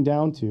breaking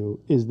down to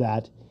is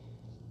that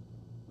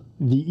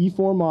the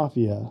E4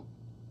 Mafia,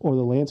 or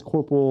the Lance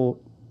Corporal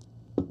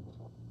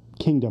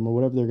Kingdom, or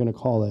whatever they're going to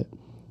call it,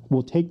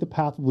 will take the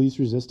path of least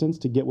resistance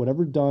to get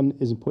whatever done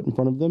is put in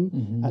front of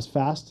them as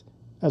fast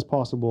as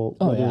possible,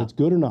 whether yeah. it's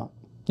good or not.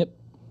 Yep,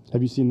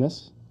 Have you seen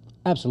this?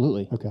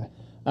 absolutely. Okay.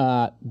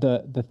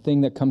 The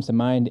thing that comes to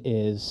mind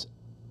is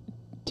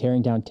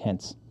tearing down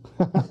tents.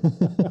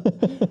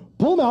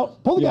 Pull them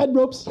out. Pull the guide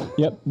ropes.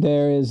 Yep,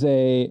 there is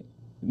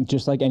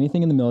just like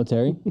anything in the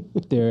military,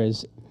 there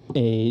is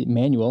a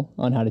manual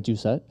on how to do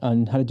such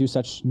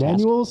tasks.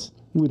 Manuals?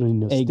 We don't even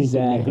know stinking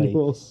Exactly.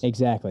 manuals.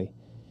 Exactly.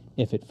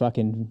 If it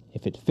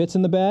fits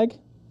in the bag,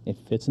 it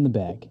fits in the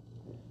bag.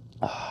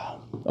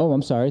 Oh,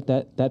 I'm sorry.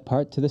 That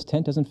part to this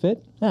tent doesn't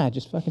fit.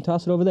 Just fucking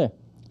toss it over there.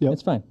 Yep.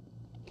 It's fine.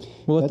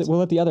 We'll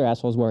let the other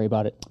assholes worry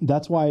about it.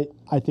 That's why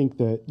I think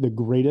the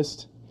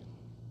greatest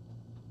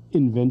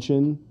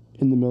invention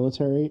in the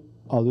military,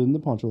 other than the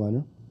poncho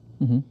liner,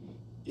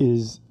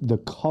 is the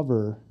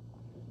cover,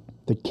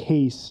 the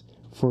case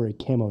for a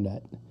camo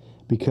net.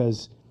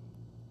 Because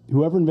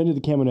whoever invented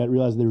the camo net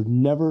realized they would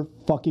never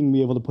fucking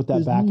be able to put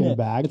that back in a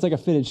bag. It's like a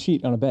fitted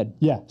sheet on a bed.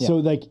 Yeah. So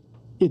like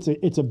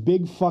it's a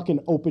big fucking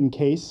open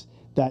case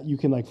that you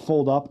can like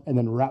fold up and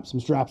then wrap some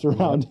straps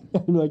around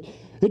and be like,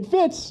 it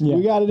fits. Yeah.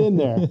 We got it in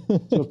there.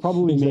 So it's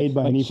probably made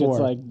by an E4. Shit's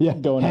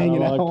like going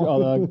hanging out out.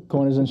 all the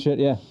corners and shit.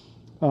 Yeah.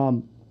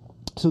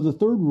 So the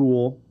third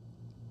rule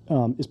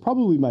is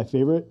probably my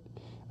favorite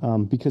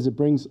because it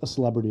brings a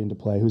celebrity into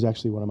play who's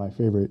actually one of my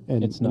favorite.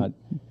 And It's not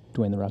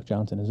Dwayne the Rock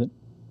Johnson, is it?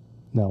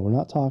 No, we're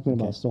not talking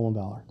about stolen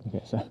valor.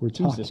 Okay, so We're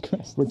Jesus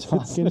Christ. We're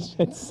talking.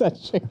 It's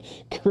such a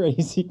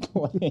crazy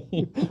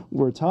claim.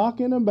 We're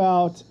talking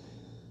about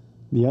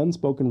the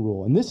unspoken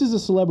rule, and this is a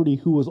celebrity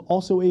who was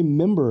also a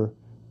member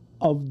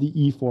of the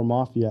E4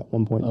 Mafia at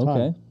one point in time.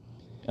 Okay.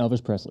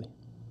 Elvis Presley.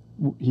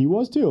 He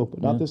was too,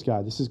 but not this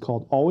guy. This is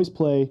called always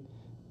play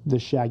the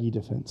Shaggy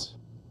defense.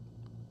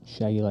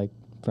 Shaggy, like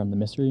from The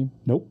Mystery?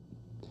 Nope.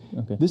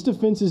 Okay. This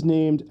defense is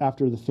named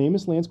after the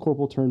famous Lance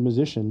Corporal turned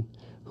musician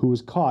who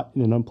was caught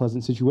in an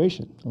unpleasant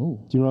situation. Oh,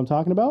 Do you know what I'm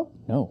talking about?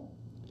 no.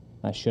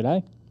 Should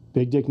I?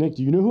 Big Dick Nick,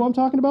 do you know who I'm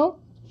talking about?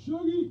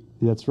 Shuggy.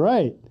 That's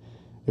right.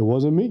 It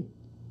wasn't me.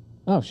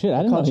 Oh, shit. I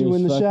didn't Caught know he you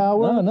was in the fuck-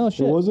 shower. No,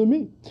 shit. It wasn't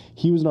me.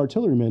 He was an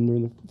artilleryman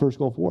during the first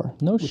Gulf War.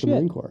 No with shit. the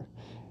Marine Corps.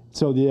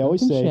 So they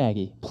always Fucking say,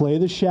 Shaggy. play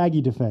the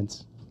Shaggy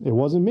defense. It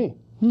wasn't me.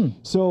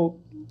 So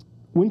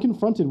when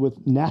confronted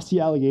with nasty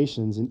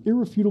allegations and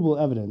irrefutable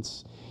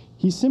evidence,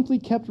 he simply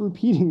kept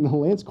repeating the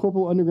Lance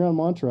Corporal Underground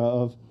mantra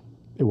of,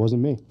 it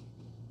wasn't me.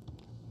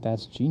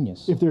 That's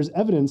genius. If there's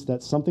evidence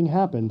that something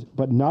happened,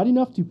 but not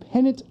enough to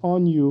pin it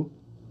on you,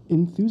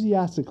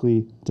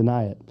 enthusiastically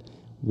deny it.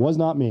 Was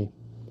not me.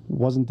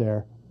 Wasn't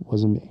there.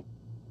 Wasn't me.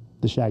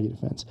 The Shaggy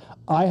defense.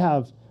 I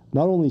have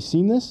not only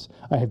seen this,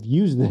 I have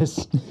used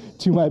this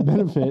to my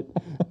benefit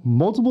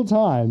multiple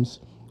times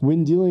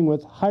when dealing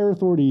with higher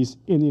authorities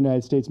in the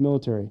United States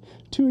military,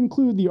 to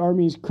include the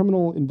Army's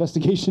Criminal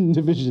Investigation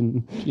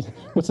Division.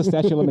 What's the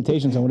statute of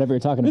limitations on whatever you're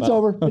talking It's about?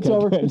 over. It's Okay,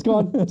 over. good. It's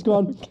gone. It's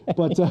gone.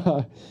 But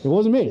it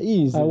wasn't me.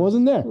 Jesus I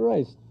wasn't there.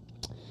 Christ.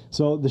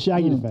 So the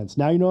Shaggy defense.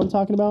 Now you know what I'm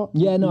talking about?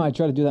 Yeah, no, I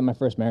tried to do that in my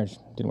first marriage.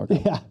 Didn't work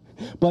out. Yeah.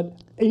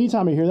 But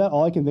anytime I hear that,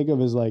 all I can think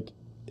of is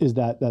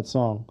that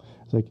song.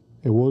 It's like,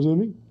 it wasn't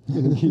me.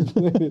 And he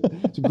played it.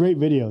 It's a great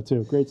video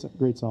too. Great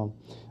song.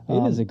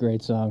 It is a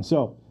great song.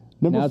 So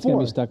number Now it's 4.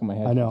 going to be stuck in my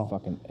head I know. for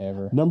fucking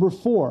ever. Number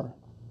 4.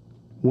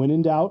 When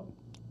in doubt,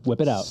 Whip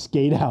it out.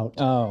 skate out.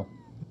 Oh,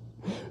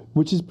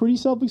 Which is pretty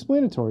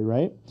self-explanatory,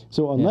 right?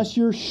 So unless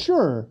you're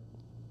sure,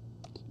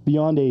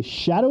 beyond a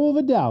shadow of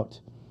a doubt,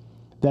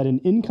 that an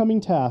incoming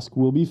task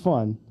will be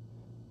fun,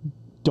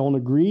 don't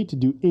agree to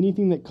do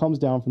anything that comes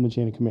down from the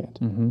chain of command.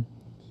 Mm-hmm.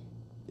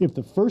 If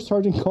the first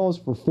sergeant calls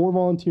for 4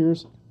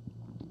 volunteers,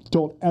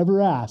 don't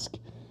ever ask,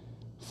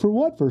 for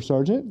what, first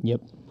sergeant?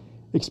 yep.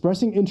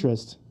 Expressing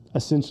interest,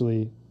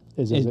 essentially,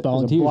 is a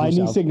volunteers blinding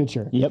yourself.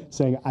 signature. Yep.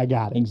 Saying, I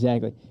got it.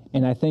 Exactly.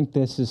 And I think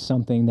this is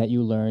something that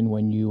you learn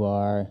when you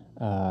are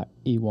E1,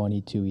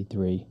 E2,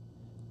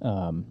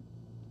 E3.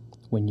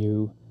 When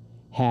you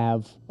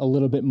have a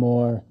little bit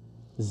more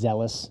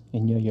zealous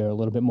and you're a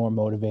little bit more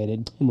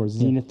motivated. More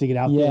zenith to get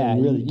out there Yeah,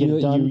 and really get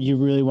it done. You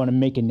really want to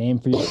make a name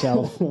for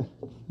yourself.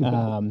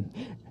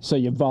 So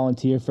you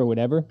volunteer for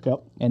whatever.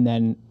 Yep. And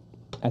then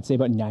I'd say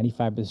about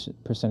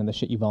 95% of the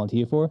shit you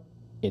volunteer for,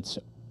 it's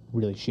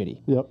really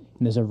shitty. Yep.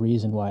 And there's a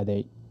reason why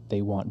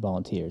they want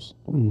volunteers.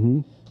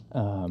 No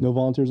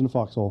volunteers in the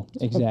foxhole.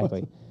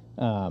 Exactly.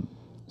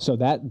 So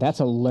that's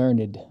a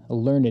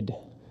learned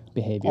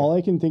behavior. All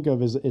I can think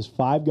of is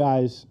 5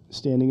 guys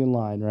standing in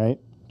line, right?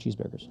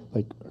 Cheeseburgers.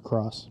 Like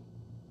across,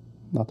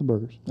 not the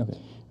burgers. Okay.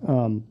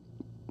 1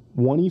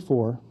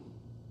 E4,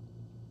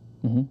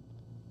 Mm-hmm.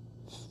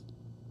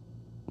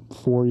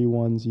 4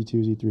 E1s,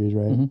 E2s, E3s,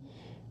 right? Mm-hmm.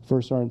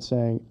 First sergeant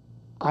saying,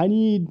 I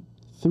need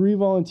 3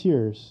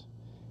 volunteers.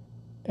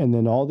 And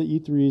then all the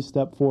E3s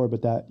step forward,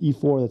 but that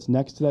E4 that's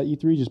next to that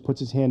E3 just puts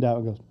his hand out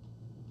and goes,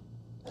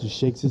 just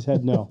shakes his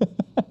head no.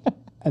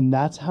 And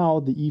that's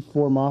how the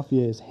E4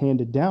 Mafia is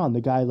handed down.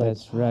 The guy, like,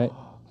 That's right.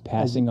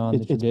 Passing on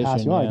the tradition. It's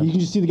passing on. yeah. You can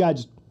just see the guy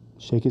just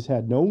shake his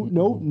head. No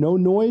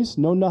noise,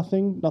 no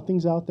nothing.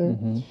 Nothing's out there.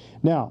 Mm-hmm.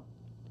 Now,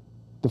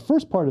 the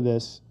first part of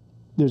this,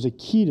 there's a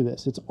key to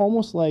this. It's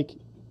almost like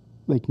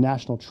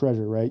National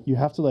Treasure, right? You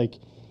have to like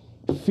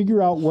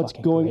figure out what's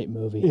Fucking going. great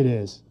movie. It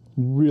is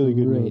really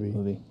good Great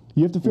movie.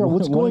 You have to figure out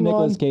what's One going of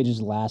on. Nicolas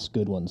Cage's last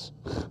good ones.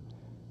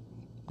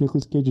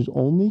 Nicolas Cage's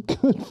only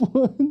good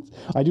ones.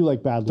 I do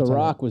like Bad The Lieutenant.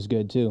 Rock was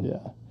good too.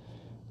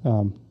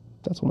 Yeah,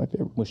 that's one of my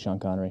favorite. With Sean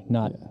Connery,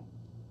 not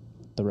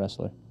the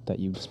wrestler that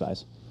you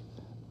despise.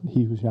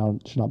 He who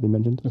should not be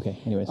mentioned. Okay.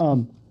 Anyways.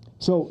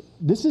 So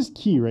this is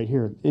key right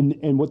here,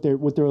 and what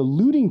they're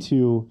alluding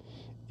to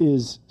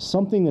is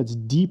something that's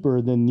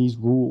deeper than these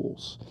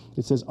rules.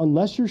 It says,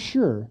 unless you're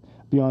sure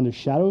beyond a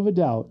shadow of a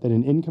doubt that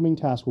an incoming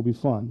task will be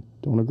fun,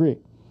 don't agree.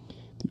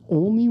 The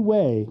only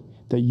way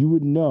that you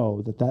would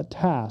know that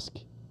task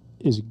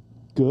is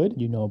good,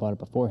 you know about it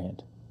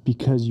beforehand.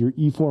 because your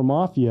E4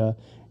 Mafia,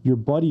 your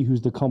buddy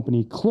who's the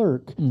company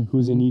clerk,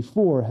 who's in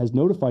E4, has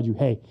notified you,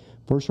 hey,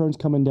 First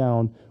Sergeant's coming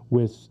down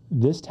with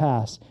this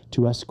task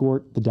to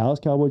escort the Dallas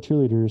Cowboy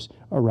cheerleaders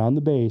around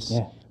the base.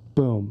 Yeah.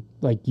 Boom.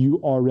 Like, you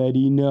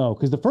already know.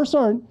 Because the First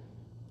Sergeant,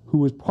 who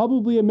was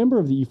probably a member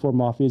of the E4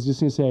 Mafia, is just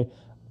going to say,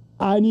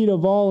 I need a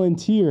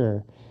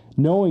volunteer,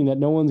 knowing that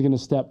no one's going to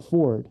step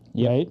forward,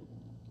 right?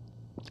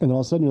 And then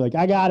all of a sudden you're like,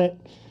 I got it.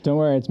 Don't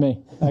worry, it's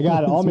me. I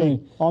got it. All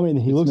me. All me. And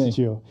then he looks me. at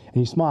you and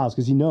he smiles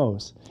because he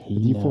knows the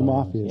E4 knows,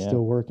 Mafia is yeah.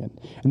 still working.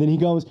 And then he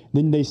goes,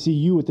 then they see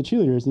you with the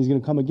cheerleaders and he's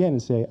going to come again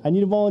and say, I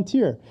need a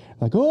volunteer.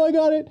 Like, oh, I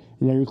got it.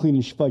 And now you're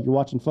cleaning you're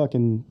watching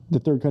fucking the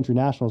Third Country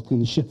Nationals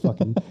clean the shit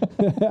fucking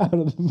out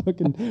of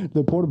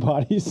the porta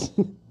potties.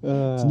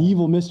 It's an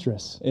evil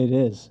mistress. It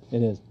is.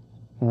 It is.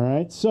 All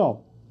right.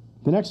 So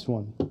the next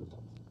one.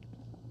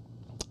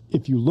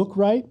 If you look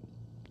right,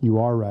 you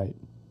are right.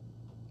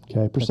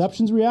 Okay.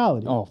 Perception's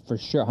reality. Oh, for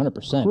sure.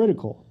 100%.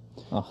 Critical.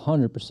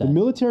 100%. The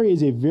military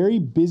is a very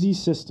busy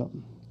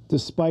system.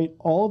 Despite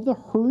all of the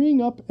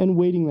hurrying up and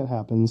waiting that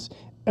happens,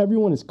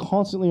 everyone is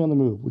constantly on the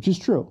move, which is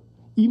true.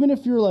 Even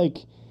if you're like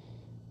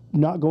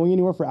not going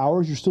anywhere for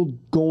hours, you're still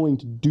going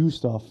to do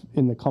stuff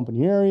in the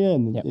company area,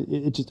 and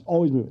it's just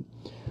always moving.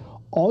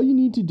 All you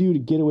need to do to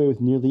get away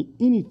with nearly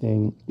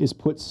anything is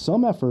put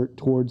some effort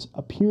towards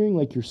appearing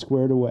like you're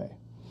squared away.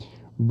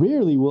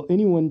 Rarely will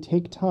anyone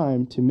take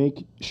time to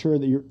make sure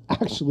that you're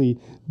actually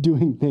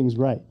doing things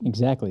right.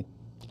 Exactly.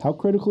 How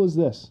critical is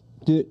this?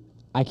 Dude,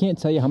 I can't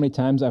tell you how many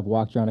times I've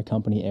walked around a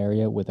company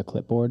area with a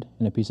clipboard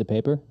and a piece of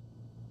paper,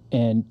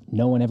 and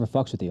no one ever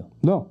fucks with you.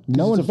 No.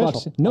 No one it's fucks.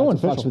 official. No one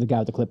It's fucks official. with the guy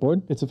with the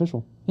clipboard. It's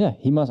official. Yeah,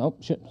 he must. Oh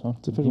shit! So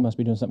official. he must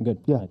be doing something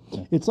good. Yeah.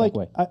 It's like,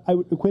 I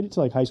would equate it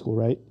to like high school,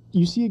 right?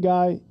 You see a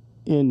guy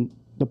in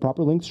the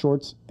proper length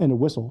shorts and a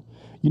whistle,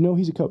 you know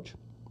he's a coach.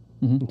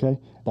 Okay?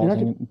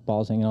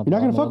 Balls hanging out. You're not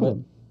going to fuck with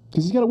him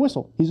because he's got a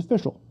whistle. He's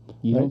official.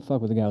 You right? don't fuck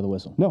with the guy with the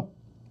whistle. No.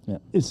 Yeah.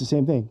 It's the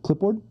same thing.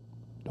 Clipboard,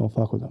 don't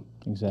fuck with him.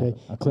 Exactly.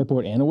 Okay? A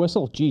clipboard and a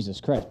whistle? Jesus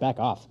Christ, back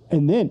off.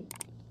 And then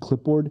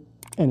clipboard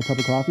and a cup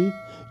of coffee,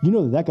 you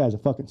know that guy's a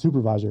fucking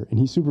supervisor and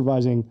he's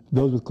supervising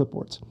those with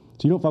clipboards.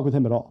 So you don't fuck with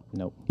him at all.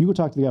 Nope. You go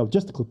talk to the guy with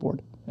just the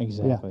clipboard.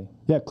 Exactly.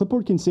 Yeah,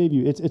 clipboard can save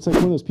you. It's like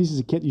one of those pieces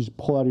of kit you just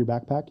pull out of your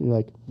backpack and you're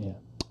like, Yeah.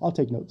 I'll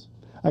take notes.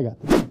 I got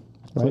this.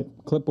 Right?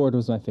 Clipboard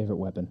was my favorite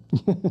weapon.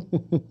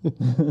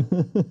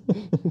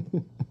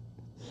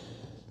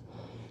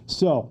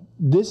 So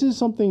this is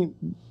something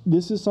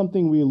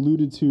we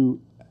alluded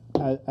to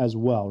as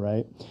well,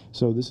 right?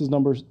 So this is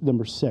number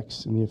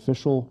 6 in the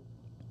official,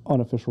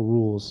 unofficial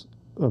rules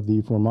of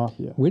the E4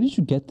 Mafia. Where did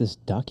you get this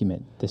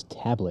document, this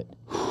tablet?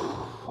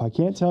 I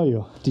can't tell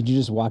you. Did you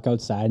just walk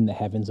outside and the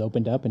heavens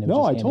opened up and it was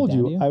No, just I handed told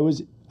down to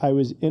you. I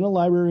was in a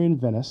library in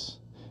Venice,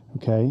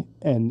 okay,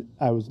 and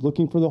I was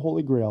looking for the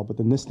Holy Grail, but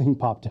then this thing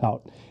popped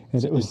out,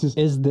 and it was this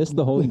Is this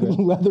the Holy Grail?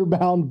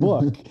 leather-bound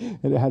book,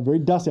 and it had very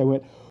dusty. I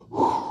went,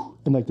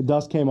 and like the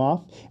dust came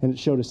off, and it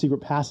showed a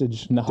secret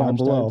passage And the down harp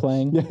started below.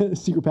 playing? Yeah, a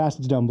secret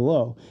passage down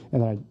below,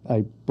 and then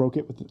I broke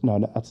it with no,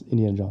 that's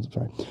Indiana Jones. I'm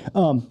sorry.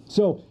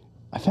 So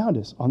I found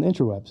this on the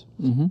interwebs,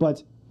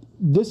 but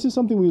this is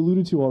something we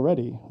alluded to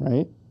already,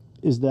 right?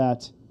 Is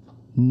that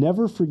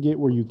never forget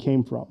where you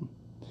came from,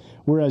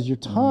 whereas your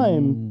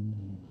time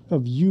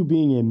of you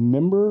being a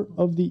member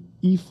of the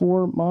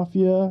E4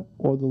 Mafia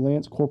or the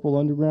Lance Corporal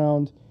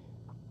Underground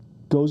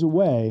goes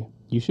away.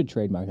 You should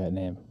trademark that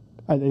name.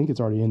 I think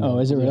it's already in there. Oh,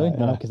 is it really?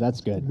 Yeah, No, because that's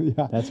good.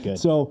 yeah. That's good.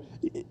 So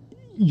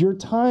your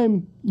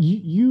time,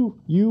 you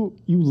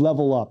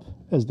level up,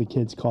 as the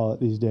kids call it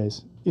these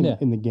days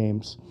in the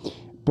games.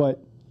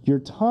 But your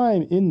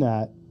time in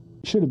that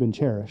should have been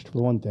cherished,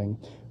 for one thing.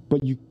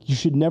 But you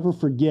should never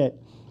forget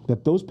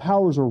that those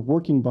powers are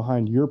working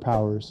behind your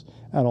powers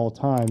at all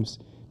times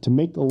to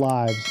make the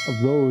lives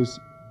of those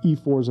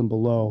E4s and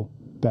below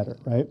better,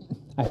 right?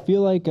 I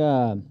feel like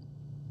a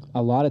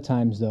lot of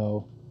times,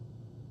 though,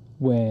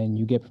 when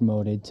you get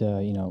promoted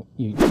to,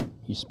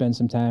 you spend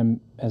some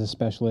time as a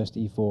specialist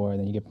E4,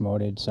 then you get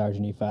promoted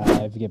Sergeant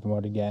E5, you get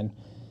promoted again.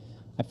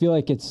 I feel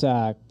like it's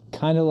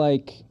kind of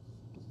like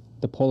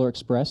the Polar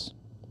Express.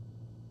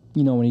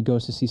 You know, when he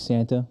goes to see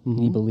Santa, and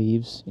he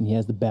believes, and he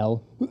has the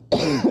bell.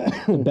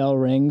 The bell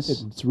rings.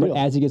 It's real. But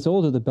as he gets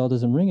older, the bell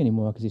doesn't ring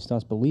anymore because he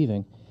starts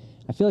believing.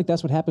 I feel like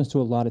that's what happens to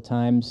a lot of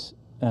times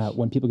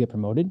when people get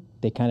promoted.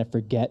 They kind of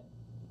forget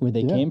where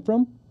they came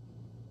from.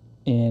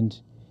 And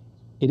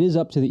it is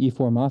up to the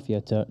E4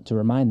 Mafia to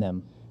remind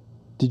them.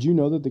 Did you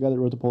know that the guy that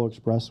wrote the Polar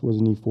Express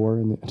was an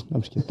E4?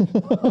 I'm just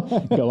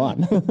kidding. Go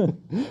on.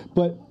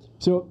 But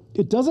so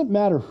it doesn't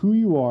matter who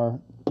you are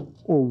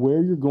or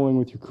where you're going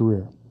with your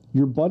career.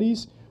 Your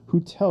buddies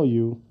who tell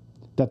you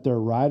that they're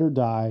ride or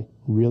die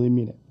really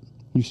mean it.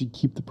 You should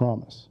keep the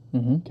promise.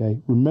 Okay?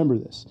 Remember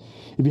this.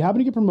 If you happen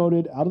to get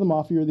promoted out of the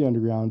Mafia or the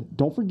Underground,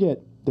 don't forget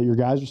that your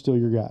guys are still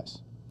your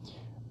guys.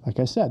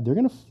 Like I said, they're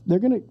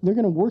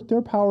gonna work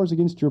their powers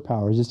against your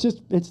powers.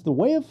 It's the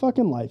way of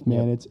fucking life,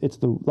 man. Yep. It's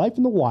the life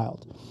in the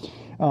wild.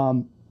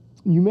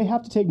 You may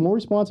have to take more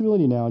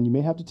responsibility now, and you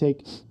may have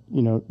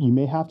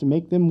to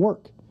make them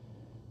work.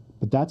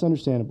 But that's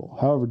understandable.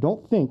 However,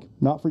 don't think,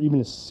 not for even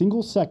a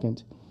single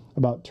second,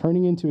 about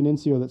turning into an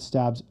NCO that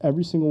stabs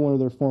every single one of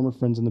their former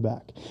friends in the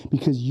back.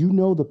 Because you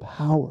know the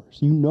powers.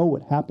 You know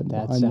what happened.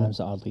 That sounds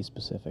oddly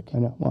specific. I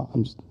know. Well,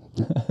 I'm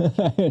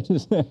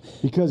just...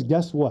 Because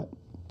guess what?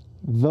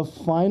 The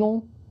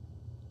final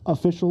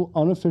official,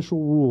 unofficial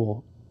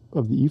rule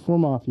of the E4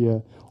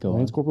 Mafia, Go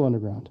Lance on. Corporal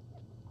Underground.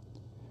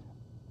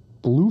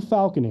 Blue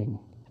falconing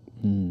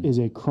is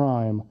a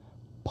crime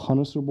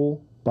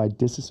punishable by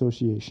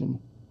disassociation.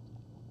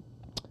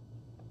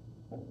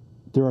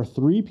 There are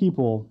 3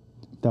 people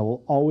that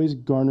will always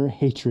garner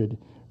hatred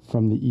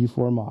from the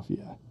E4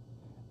 Mafia.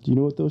 Do you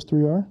know what those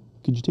 3 are?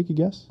 Could you take a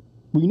guess?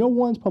 Well, you know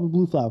one's probably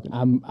Blue Falcon.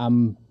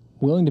 I'm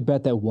willing to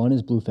bet that one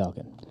is Blue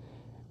Falcon.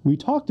 We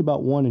talked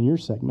about one in your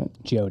segment.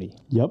 Jody.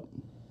 Yep.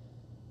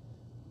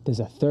 There's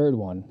a third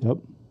one. Yep.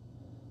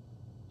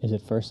 Is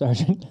it First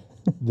Sergeant?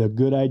 The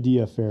Good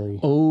Idea Fairy.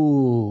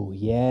 Oh,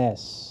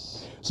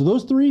 yes. So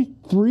those three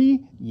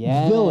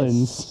Yes.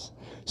 villains,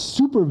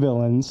 super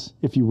villains,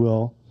 if you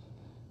will,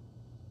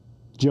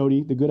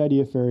 Jody, the Good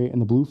Idea Fairy,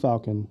 and the Blue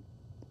Falcon,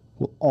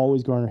 will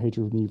always garner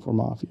hatred from the E4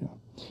 Mafia.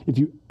 If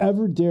you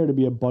ever dare to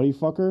be a buddy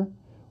fucker,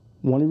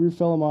 one of your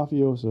fellow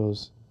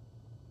mafiosos,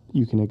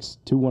 you can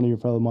to one of your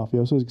fellow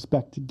mafiosos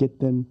expect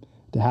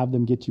to have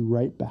them get you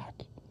right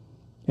back.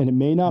 And it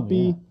may not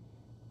be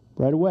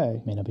right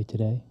away. May not be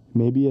today.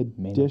 Maybe a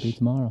May not dish be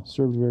tomorrow.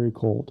 served very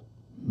cold.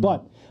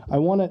 But I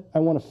want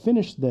to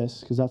finish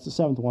this, because that's the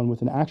 7th one,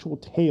 with an actual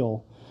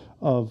tale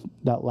of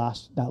that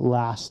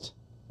last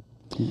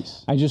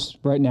piece. I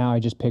just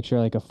picture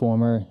like a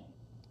former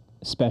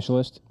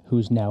specialist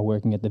who's now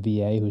working at the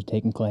VA, who's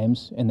taking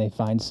claims, and they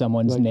find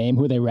someone's name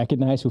who they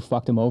recognize who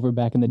fucked him over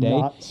back in the day,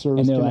 Not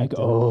service and they're connected.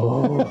 like,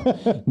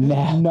 "Oh,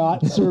 now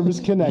Not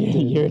service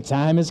connected. your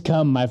time has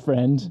come, my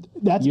friend.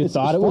 You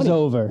thought it was funny.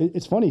 over."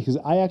 It's funny because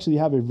I actually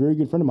have a very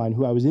good friend of mine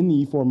who I was in the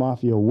E4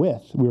 Mafia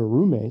with. We were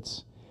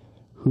roommates,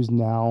 who's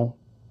now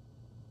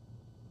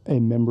a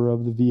member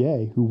of the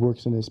VA who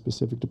works in a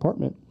specific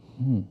department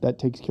that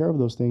takes care of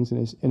those things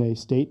in a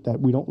state that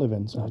we don't live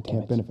in, so it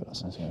can't benefit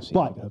us. I was gonna see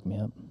But if you could hook me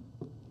up.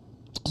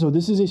 so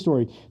this is a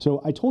story.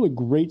 So I told a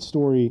great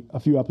story a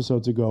few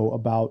episodes ago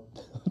about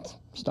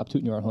Stop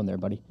tooting your own horn there,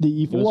 buddy. the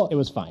E4. It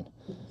was fine.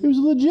 It was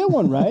a legit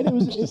one, right? It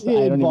was. I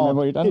don't even remember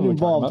what you're talking It about.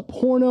 involved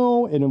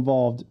porno. It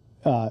involved.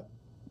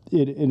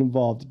 It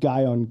involved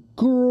guy on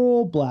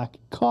girl, black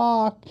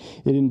cock.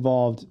 It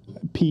involved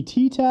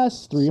PT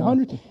tests,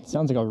 300.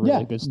 Sounds like a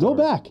really good story. Go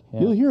back.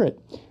 Yeah. You'll hear it.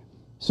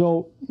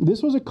 So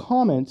this was a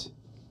comment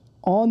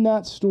on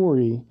that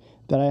story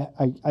that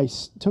I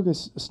took a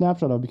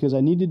snapshot of because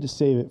I needed to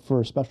save it for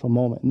a special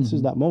moment. And this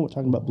is that moment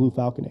talking about blue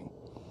falconing.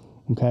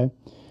 Okay?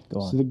 Go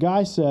on. So the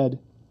guy said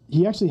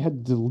he actually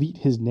had to delete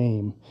his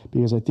name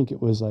because I think it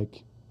was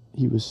like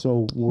he was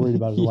so worried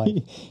about his life.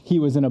 He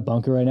was in a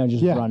bunker right now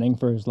just Yeah. running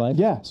for his life.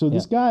 Yeah. So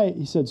this guy,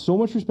 he said, so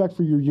much respect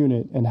for your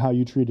unit and how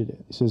you treated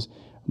it. He says,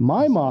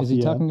 my mafia. Is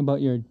he talking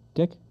about your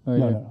dick? Or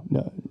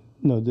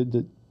No,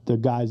 the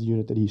guy's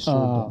unit that he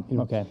served in.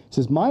 okay. It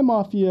says, my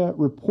mafia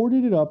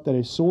reported it up that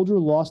a soldier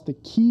lost the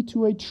key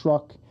to a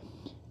truck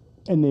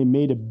and they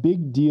made a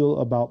big deal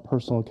about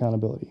personal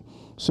accountability.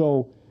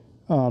 So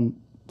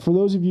for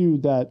those of you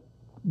that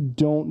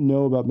don't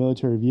know about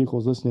military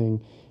vehicles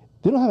listening,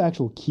 they don't have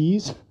actual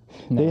keys.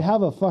 No. They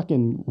have a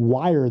fucking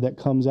wire that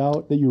comes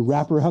out that you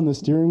wrap around the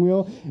steering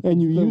wheel and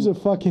you use a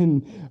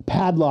fucking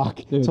padlock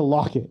to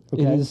lock it.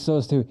 Okay. It is so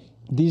stupid.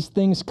 These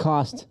things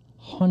cost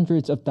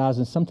hundreds of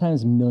thousands,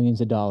 sometimes millions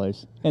of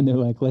dollars. And they're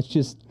like, let's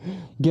just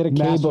get a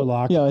Master cable.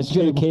 lock. Yeah, let's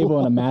get a Cable cable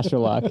and a master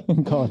lock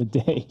and call it a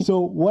day. So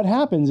what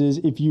happens is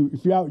if you're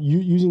out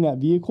using that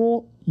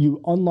vehicle,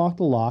 you unlock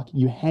the lock,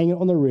 you hang it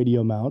on the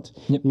radio mount,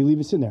 Yep. and you leave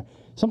it sitting there.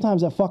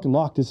 Sometimes that fucking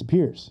lock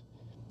disappears,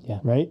 Yeah.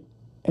 right?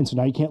 And so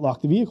now you can't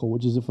lock the vehicle,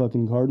 which is a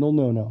fucking cardinal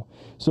no-no.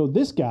 So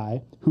this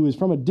guy, who is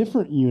from a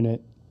different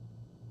unit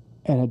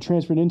and had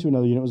transferred into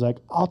another unit, was like,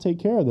 I'll take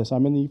care of this.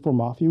 I'm in the E4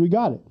 Mafia. We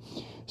got it.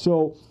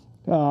 So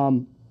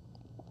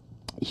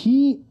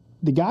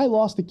the guy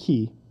lost the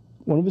key.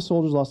 One of his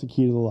soldiers lost the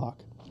key to the lock.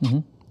 Mm-hmm.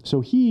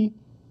 So he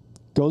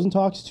goes and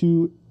talks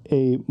to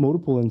a motor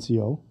pool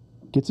NCO,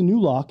 gets a new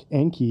lock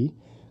and key,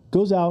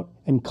 goes out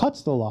and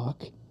cuts the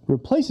lock,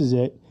 replaces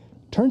it,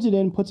 turns it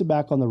in, puts it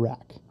back on the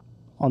rack,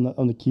 on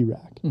the key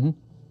rack. Mm-hmm.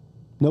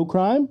 No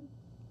crime,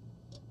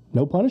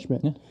 no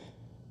punishment. Yeah.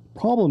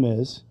 Problem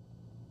is,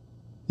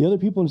 the other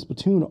people in his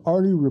platoon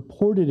already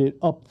reported it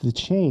up the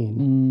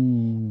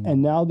chain,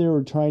 and now they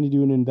were trying to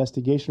do an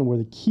investigation where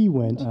the key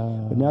went,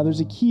 but now there's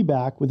a key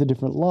back with a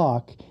different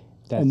lock,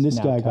 That's and this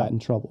now guy cut. got in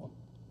trouble.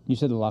 You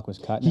said the lock was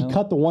cut He now?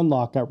 cut the one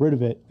lock, got rid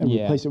of it, and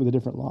Yeah. replaced it with a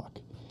different lock.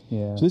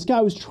 Yeah. So this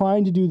guy was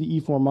trying to do the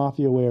E4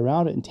 Mafia way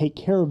around it and take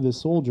care of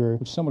this soldier,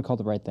 Which some would call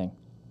the right thing.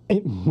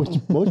 which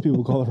most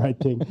people call the right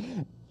thing.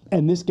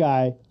 And this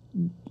guy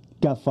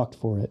got fucked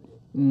for it.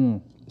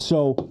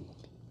 So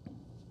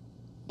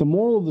the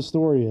moral of the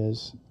story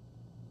is,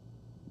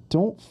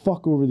 don't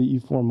fuck over the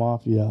E4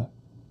 Mafia.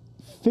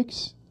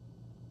 Fix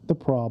the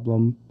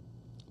problem.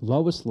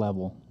 Lowest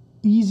level.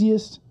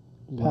 Easiest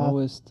path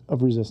Lowest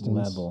of resistance.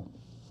 level.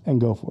 And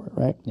go for it,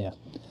 right? Yeah.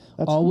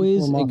 That's the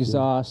Always E4 Mafia.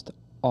 exhaust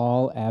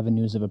all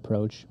avenues of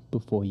approach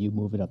before you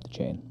move it up the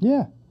chain.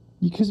 Yeah.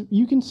 Because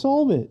you can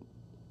solve it.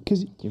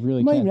 Because You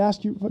really might can. even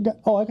ask you,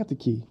 I got the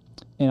key.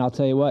 And I'll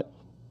tell you what,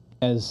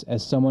 as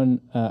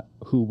someone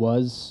who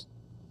was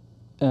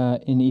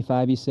in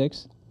E5,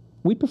 E6,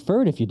 we'd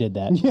prefer it if you did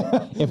that.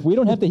 Yeah. If we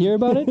don't have to hear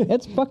about it,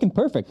 that's fucking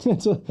perfect.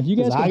 If you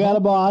guys, I got a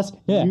boss.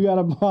 Yeah. You got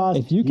a boss.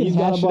 If you can he's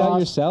got hash a it out boss.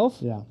 yourself,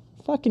 Yeah.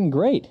 fucking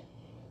great.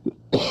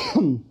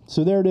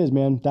 So there it is,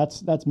 man.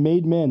 That's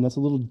Made Men. That's a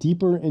little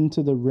deeper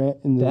into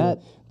the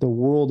the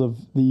world of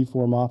the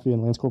E4 Mafia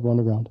and Lance Corporal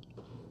Underground.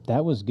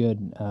 That was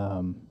good.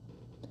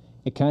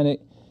 It kind of,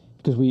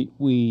 because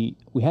we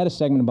had a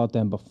segment about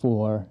them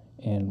before,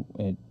 and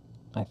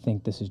I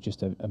think this is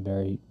just a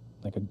very,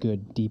 like, a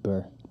good,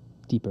 deeper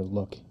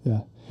look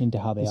into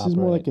how they this operate. This is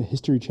more like a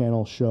History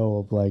Channel show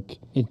of, like...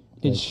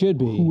 It should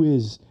be. Who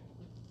is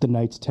the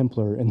Knights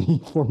Templar and the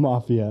E4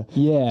 Mafia?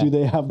 Yeah. Do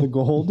they have the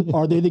gold?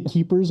 Are they the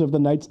keepers of the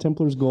Knights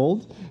Templars'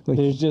 gold? Like,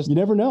 There's just... You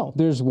never know.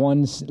 There's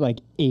one, like,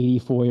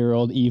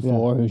 84-year-old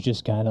E4 who's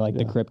just kind of like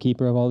the crypt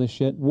keeper of all this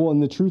shit. Well,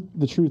 and the truth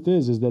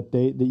is that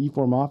the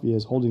E4 Mafia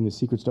is holding the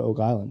secrets to Oak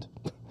Island.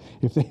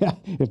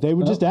 If they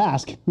would just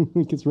ask,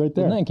 it's right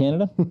there. Isn't that in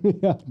Canada?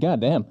 Yeah. God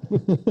damn.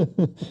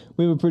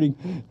 we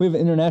have an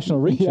international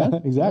reach, Yeah, huh?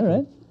 exactly. All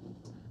right.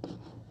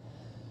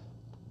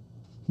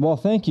 Well,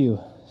 thank you,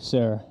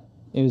 sir.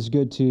 It was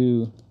good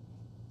to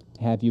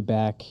have you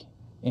back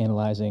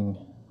analyzing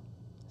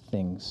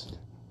things.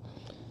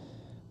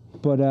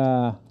 But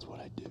That's what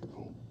I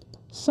do.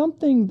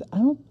 something I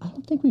don't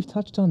think we've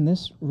touched on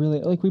this really.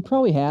 Like, we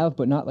probably have,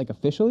 but not like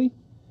officially.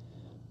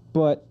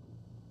 But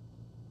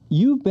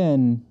you've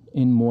been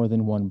in more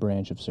than one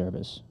branch of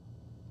service.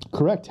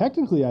 Correct.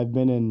 Technically, I've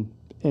been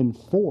in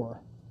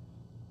four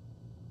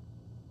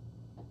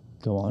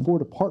Go on.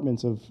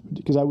 departments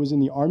because I was in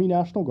the Army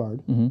National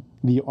Guard,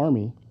 the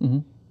Army,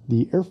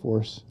 the Air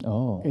Force,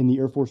 Oh. and the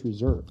Air Force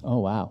Reserve. Oh,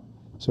 wow.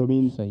 So I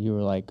mean, So you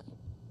were like,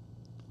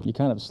 you're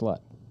kind of a slut.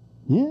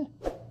 yeah,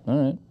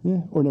 All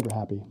right. or never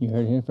happy. You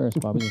heard it here first.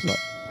 Bobby's a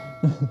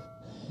slut.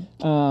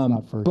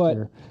 Not first but,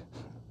 here.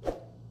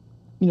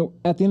 you know,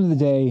 at the end of the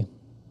day,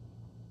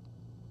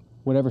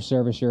 whatever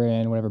service you're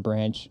in, whatever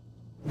branch,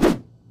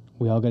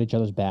 we all got each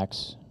other's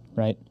backs,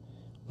 right?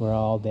 We're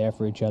all there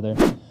for each other.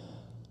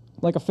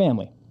 Like a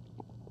family.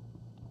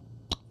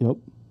 Yep.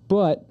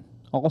 But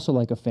also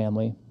like a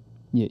family,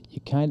 you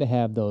kind of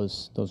have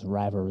those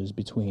rivalries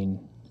between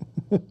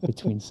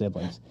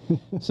siblings.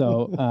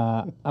 So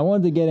I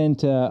wanted to get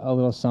into a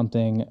little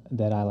something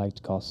that I like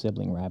to call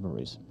sibling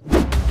rivalries.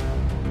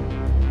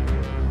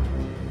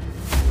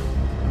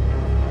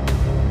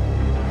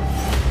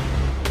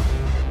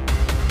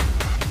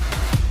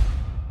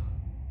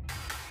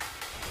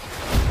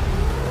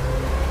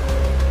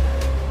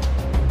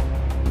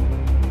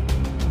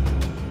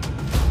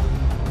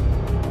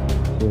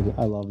 Dude,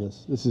 I love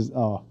this. This is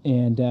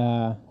And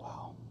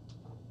wow.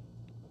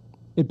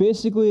 it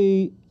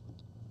basically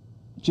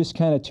just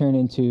kind of turned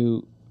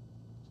into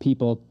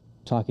people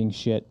talking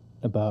shit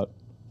about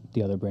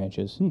the other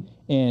branches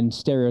and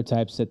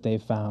stereotypes that they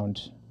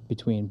found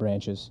between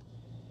branches.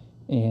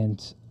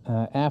 And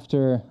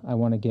after, I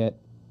want to get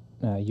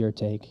your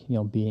take, you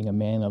know, being a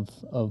man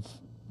of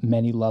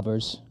many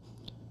lovers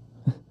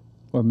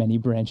or many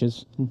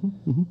branches.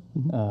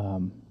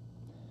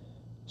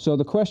 So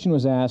the question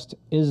was asked,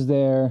 is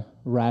there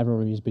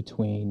rivalries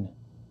between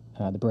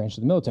the branches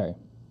of the military?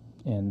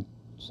 And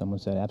someone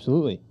said,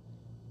 absolutely.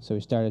 So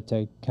we started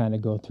to kind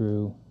of go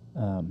through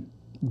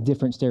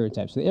different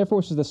stereotypes. So the Air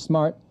Force is the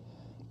smart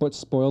but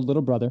spoiled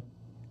little brother.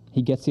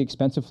 He gets the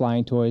expensive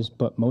flying toys,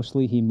 but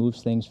mostly he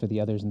moves things for the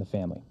others in the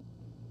family.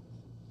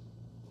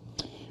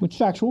 Which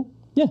factual?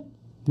 Yeah.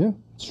 Yeah,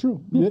 it's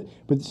true. Yeah.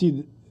 But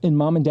see, And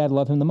mom and dad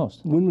love him the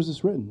most. when was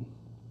this written?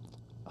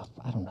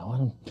 I don't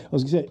know. I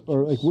was gonna say,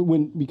 or like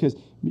when because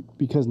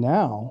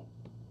now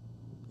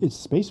it's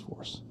Space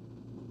Force.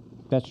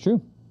 That's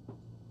true.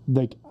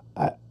 Like,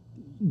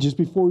 just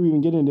before we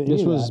even get into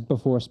This any of was that,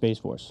 before Space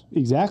Force.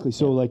 exactly.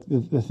 So like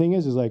the thing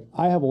is like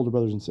I have older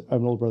brothers and I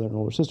have an older brother and an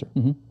older sister.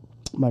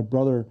 My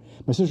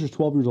sister's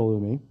 12 years older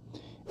than me,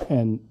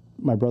 and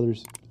my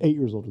brother's 8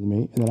 years older than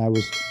me, and then I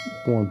was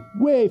born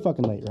way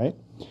fucking late, right?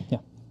 Yeah.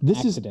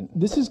 This Accident.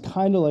 is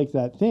kind of like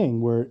that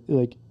thing where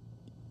like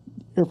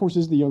Air Force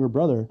is the younger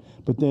brother,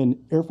 but then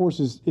Air Force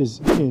is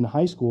in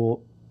high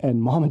school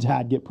and mom and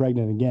dad get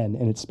pregnant again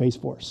and it's Space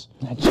Force.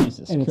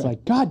 Jesus And it's Christ.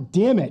 like, God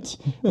damn it.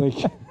 Like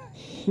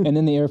And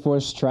then the Air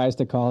Force tries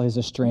to call his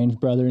estranged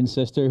brother and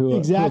sister who have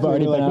Exactly.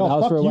 already They're been like, out of the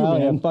 "No, house for a fuck you, while.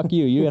 man." Yeah, fuck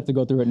you. You have to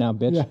go through it now,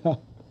 bitch. Yeah.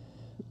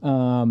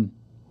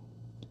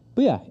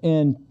 But yeah,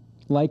 and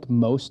like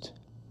most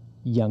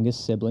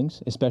youngest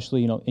siblings,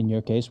 especially, you know, in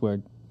your case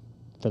where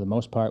for the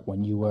most part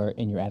when you were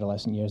in your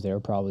adolescent years, they were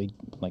probably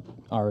like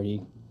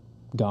already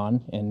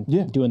gone and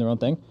Yeah. doing their own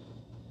thing.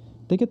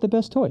 They get the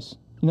best toys.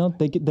 You know,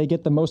 they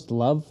get the most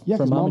love Yeah,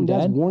 from because mom and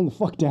dad's dad. worn the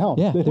fuck down.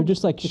 Yeah, They they're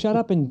just like, shut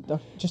up and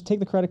just take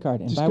the credit card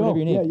and just buy go. whatever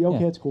you need. Yeah,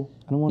 okay, it's cool.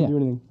 I don't want to Yeah.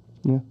 do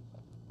anything.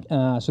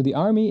 Yeah. So the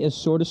Army is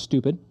sort of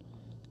stupid,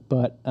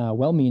 but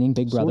well-meaning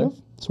big brother.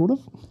 Sort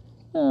of.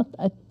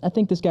 I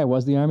think this guy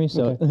was the Army,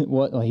 so Okay.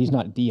 well, he's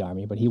not the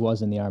Army, but he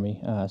was in the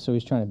Army, so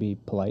he's trying to be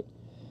polite.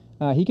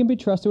 He can be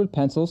trusted with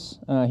pencils.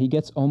 He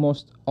gets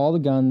almost all the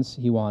guns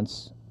he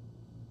wants,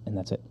 and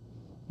that's it.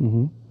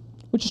 Mm-hmm.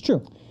 Which is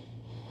true.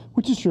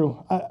 Which is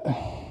true.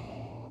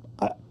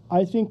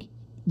 I think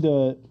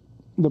the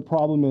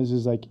problem is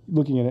like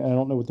looking at it, and I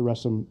don't know what the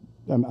rest of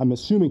them. I'm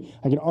assuming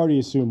I can already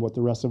assume what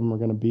the rest of them are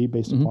going to be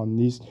based upon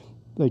these.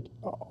 Like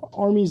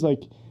Army's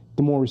like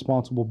the more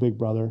responsible big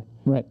brother,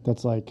 Right.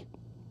 That's like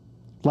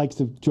likes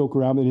to joke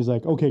around, and he's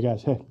like, okay,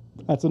 guys, hey,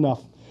 that's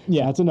enough.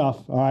 Yeah. That's enough.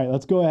 All right,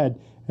 let's go ahead.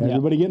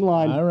 Everybody get in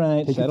line. All right,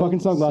 Take your settle- fucking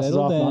sunglasses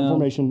settle off. Not in down.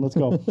 formation. Let's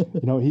go.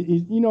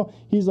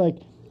 He's like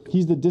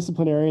he's the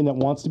disciplinarian that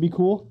wants to be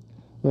cool.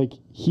 Like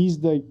he's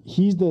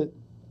the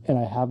and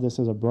I have this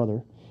as a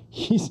brother.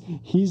 He's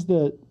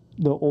the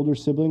older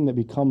sibling that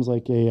becomes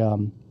like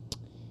a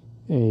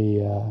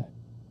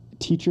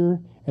teacher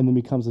and then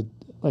becomes a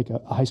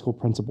high school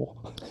principal.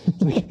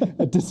 Like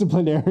a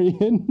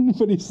disciplinarian,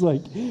 but he's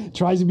like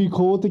tries to be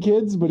cool with the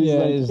kids, but he's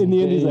like in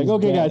the end he's like,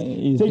 okay guys,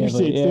 take your seats.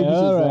 Take your seats.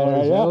 All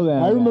right, All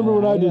right, I remember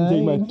when I didn't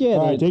take my. get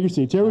All right, it. take your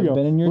seats. Here we go.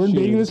 been in your We're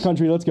invading shoes. this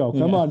country. Let's go.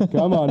 Come on,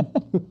 come on.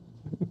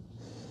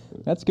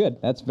 That's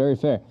good. That's very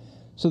fair.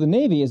 So the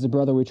Navy is the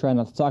brother we try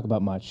not to talk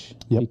about much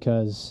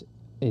because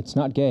it's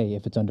not gay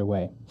if it's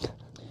underway.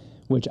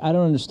 Which I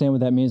don't understand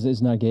what that means.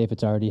 It's not gay if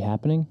it's already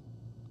happening.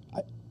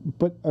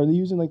 But are they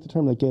using like the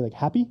term like gay, like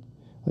happy?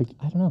 Like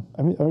I don't know.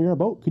 I mean, are you on a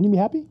boat? Can you be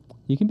happy?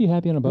 You can be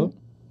happy on a boat,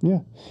 Yeah.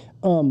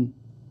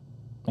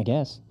 I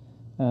guess.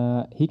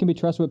 He can be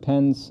trusted with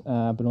pens,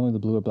 but only the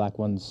blue or black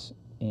ones,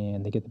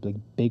 and they get the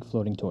big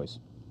floating toys.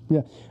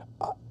 Yeah.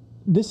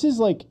 This is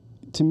like,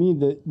 to me,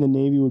 the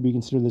Navy would be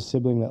considered the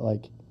sibling that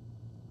like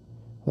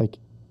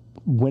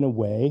went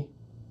away.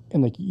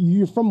 And like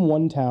you're from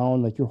one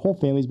town, like your whole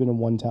family's been in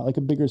one town, like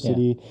a bigger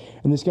city.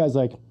 And this guy's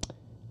like,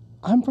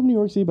 I'm from New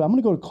York City, but I'm going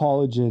to go to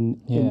college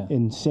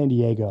in San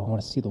Diego. I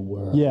want to see the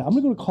world. Yeah, I'm going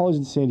to go to college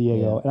in San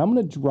Diego, and I'm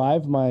going to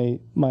drive my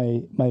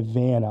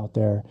van out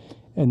there.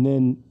 And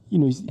then,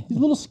 he's a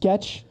little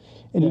sketch,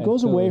 and he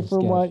goes totally away for a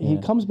sketch, while. He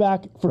yeah. comes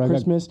back for Probably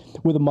Christmas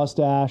with a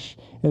mustache.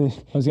 And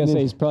I was gonna say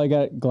he's probably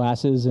got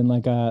glasses and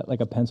like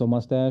a pencil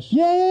mustache.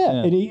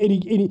 Yeah.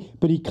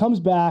 But he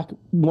comes back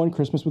one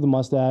Christmas with a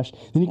mustache.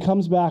 Then he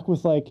comes back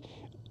with like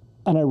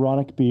an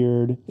ironic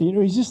beard.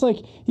 He's just like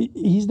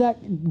he's that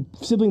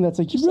sibling that's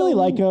like you really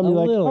like him. You're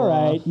like, all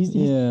right, off. he's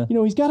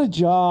he's got a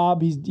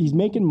job. He's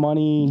making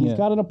money. He's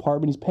got an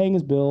apartment. He's paying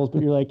his bills.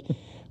 But you're like,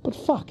 but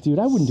fuck, dude,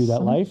 I wouldn't do that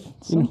life.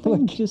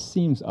 Something just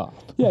seems off.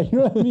 Yeah, you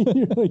know what I mean.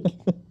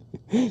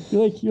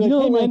 You're like,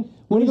 hey man,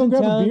 want to go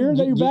grab a beer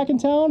that you're back in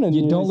town? And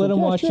you don't he's let like, him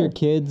yeah, watch sure. your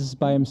kids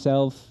by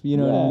himself. You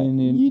know what I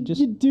mean? You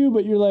do,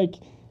 but you're like,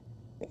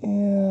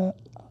 yeah,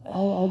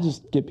 I'll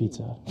just get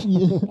pizza.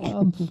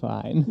 I'm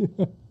fine.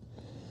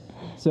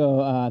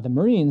 So the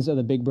Marines are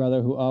the big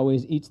brother who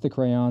always eats the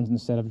crayons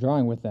instead of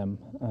drawing with them.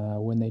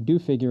 When they do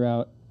figure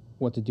out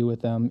what to do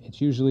with them,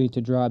 it's usually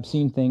to draw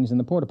obscene things in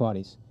the porta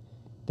potties.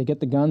 They get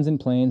the guns and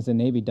planes the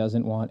Navy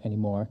doesn't want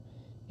anymore,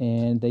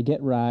 and they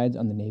get rides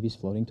on the Navy's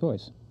floating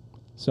toys.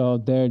 So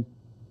they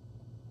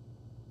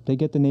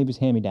get the Navy's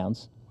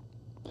hand-me-downs.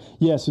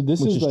 Yeah, so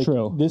this Which is is like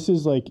true. this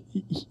is like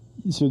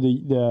so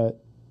the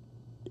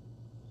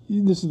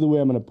this is the way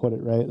I'm going to put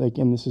it, right? Like,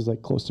 and this is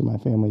like close to my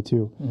family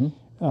too.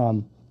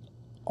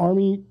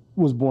 Army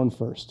was born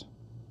first.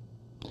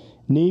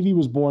 Navy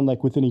was born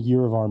like within a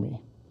year of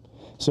Army,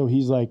 so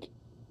he's like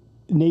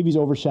Navy's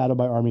overshadowed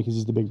by Army because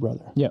he's the big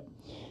brother. Yep.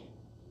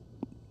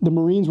 The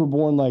Marines were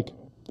born like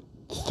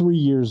 3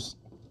 years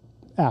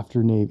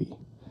after Navy.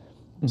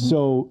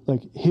 So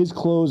like his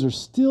clothes are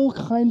still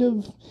kind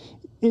of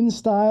in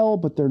style,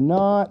 but they're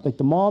not. Like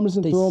the mom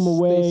doesn't throw them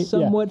away. They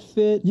somewhat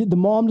fit. Yeah, the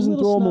mom doesn't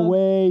little throw them snob.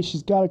 away.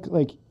 She's got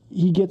like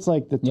he gets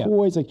like the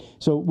toys. Like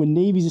so when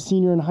Navy's a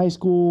senior in high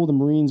school, the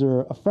Marines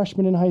are a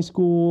freshman in high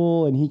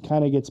school, and he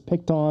kind of gets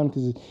picked on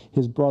because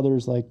his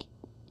brother's like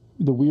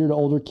the weird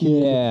older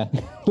kid. Yeah.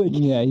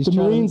 He's the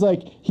trying Marines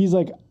he's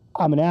like.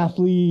 I'm an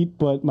athlete,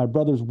 but my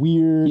brother's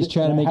weird. He's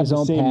trying to and I make have his the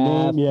own same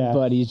path, name.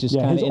 but he's just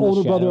kinda his in the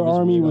older shadow brother of his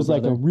Army weird was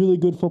like brother. a really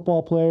good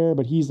football player,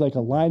 but he's like a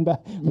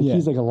linebacker.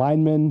 He's like a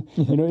lineman.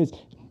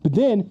 But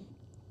then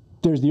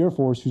there's the Air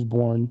Force, who's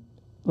born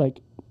like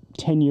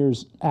 10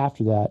 years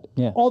after that.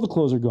 Yeah. All the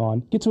clothes are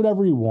gone. Gets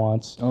whatever he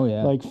wants. Oh,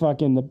 yeah. Like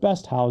fucking the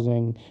best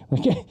housing,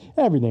 like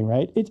everything.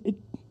 Right.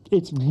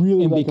 It's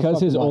really And like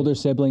because his a fucking older life.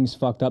 siblings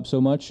fucked up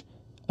so much,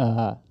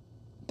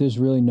 there's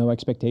really no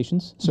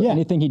expectations. So Yeah.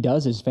 anything he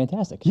does is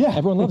fantastic. Yeah.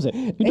 Everyone loves it.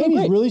 You're and doing he's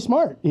great. really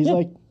smart. He's Yeah.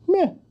 like,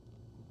 meh.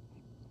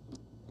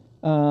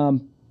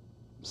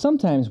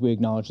 Sometimes we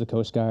acknowledge the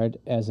Coast Guard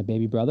as a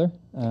baby brother.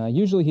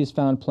 Usually he's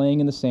found playing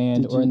in the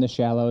sand or in the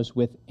shallows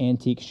with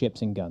antique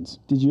ships and guns.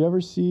 Did you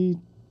ever see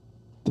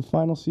the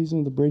final season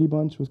of the Brady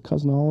Bunch with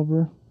Cousin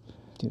Oliver?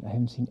 Dude, I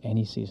haven't seen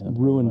any season of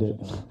Ruined it.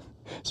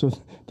 So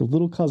the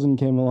little cousin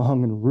came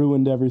along and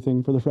ruined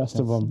everything for the rest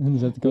of them.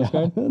 Is that the Coast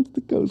Guard? That's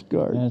the Coast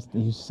Guard.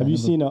 Have you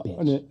seen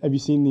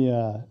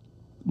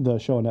the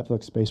show on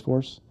Netflix, Space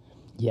Force,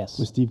 Yes.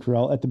 with Steve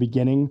Carell at the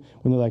beginning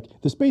when they're like,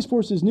 the Space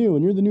Force is new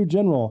and you're the new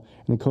general,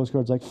 and the Coast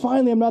Guard's like,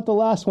 finally, I'm not the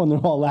last one. They're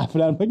all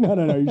laughing at him like,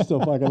 no, you're still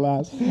fucking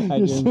last. I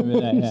do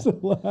remember that, You're yeah. still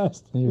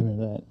last. I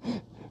remember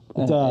that.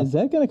 But, is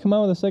that going to come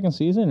out with a second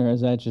season, or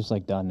is that just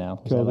like done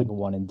now? Is that COVID. like a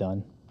one and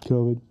done?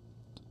 COVID.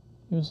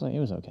 it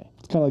was okay.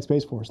 It's kind of like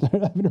Space Force. I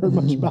haven't heard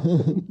much about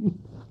them.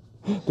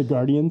 The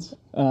Guardians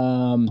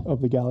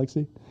of the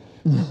Galaxy.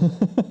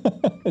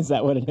 Is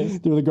that what it is?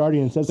 They're the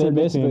Guardians. That's their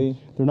basically-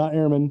 nickname. They're not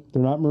airmen.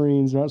 They're not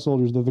Marines. They're not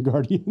soldiers. They're the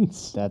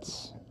Guardians.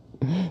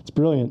 It's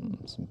brilliant.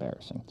 It's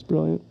embarrassing. It's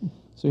brilliant.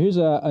 So here's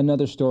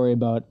another story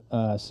about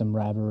some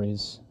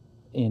rivalries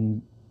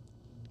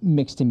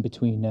mixed in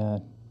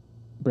between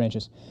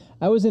branches.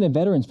 I was in a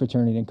veterans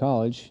fraternity in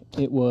college.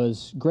 It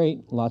was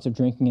great. Lots of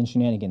drinking and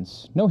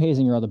shenanigans. No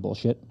hazing or other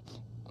bullshit.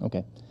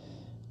 Okay.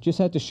 Just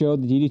had to show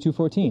the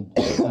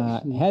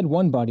DD-214. Had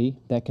one buddy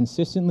that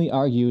consistently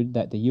argued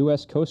that the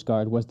U.S. Coast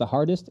Guard was the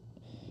hardest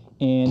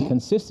and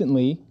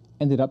consistently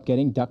ended up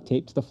getting duct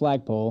taped to the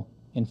flagpole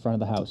in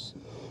front of the house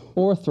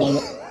or thrown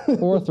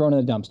in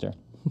a dumpster.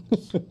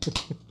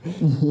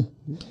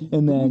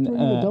 And then In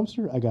the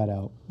dumpster, I got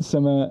out.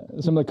 some of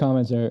the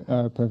comments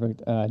are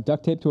perfect.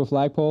 Duct tape to a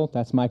flagpole,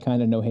 that's my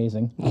kind of no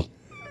hazing.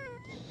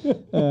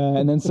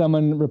 And then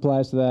someone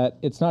replies to that,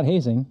 it's not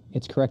hazing,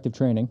 it's corrective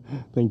training.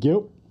 Thank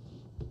you.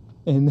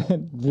 And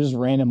then just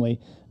randomly,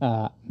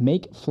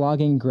 make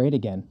flogging great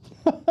again.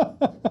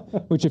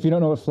 Which, if you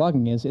don't know what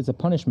flogging is, it's a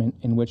punishment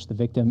in which the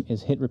victim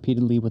is hit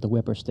repeatedly with a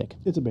whip or stick.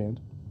 It's a band.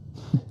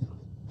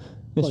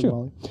 It's Like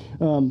true.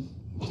 Molly.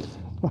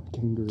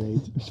 Fucking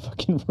great. It's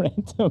fucking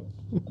random.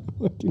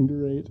 Fucking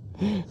great.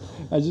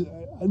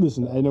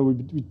 Listen, I know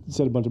we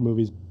said a bunch of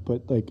movies,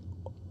 but like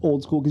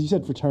old school, because you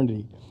said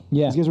fraternity.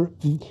 Yeah. These guys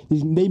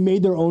they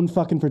made their own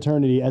fucking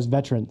fraternity as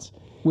veterans,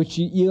 Which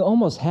you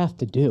almost have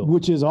to do.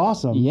 which is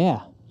awesome.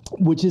 Yeah.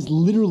 Which is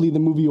literally the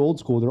movie Old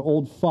School. They're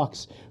old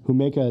fucks who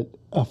make a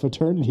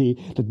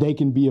fraternity that they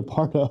can be a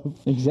part of.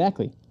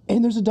 Exactly.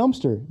 And there's a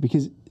dumpster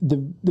because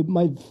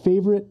my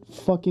favorite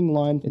fucking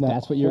line from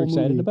That's what you're whole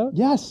excited movie- about?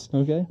 Yes.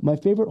 Okay. My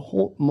favorite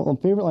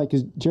line,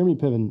 because Jeremy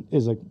Piven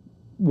is like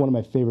one of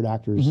my favorite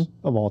actors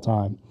Mm-hmm. of all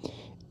time,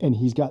 and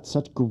he's got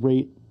such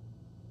great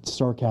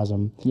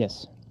sarcasm.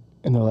 Yes.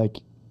 And they're like,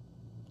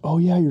 "Oh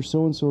yeah, you're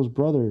so and so's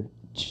brother."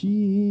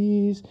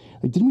 Jeez,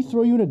 like didn't we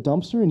throw you in a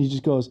dumpster? And he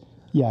just goes,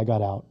 "Yeah, I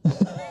got out."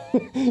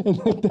 And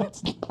like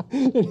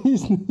and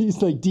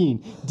he's like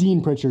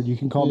Dean Pritchard. You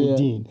can call me Yeah.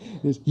 Dean.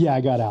 Yeah,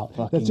 I got out.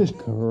 Fucking That's just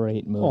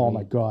great movie. oh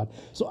my god.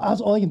 So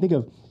that's all I can think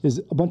of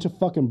is a bunch of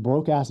fucking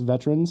broke ass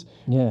veterans.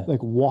 Yeah.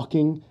 Like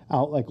walking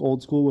out like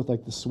old school with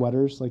like the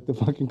sweaters, like the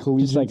fucking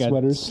collegiate like a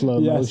sweaters, slow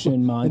motion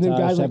And then montage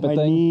guys type like of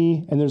my thing?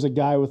 knee, and there's a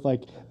guy with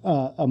like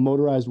a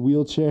motorized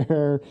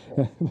wheelchair,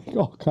 like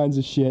all kinds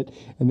of shit,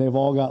 and they've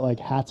all got like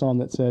hats on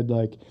that said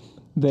like.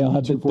 They all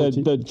have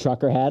the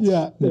trucker hats.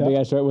 Yeah, The yeah, big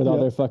ass shirt with all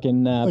yeah. their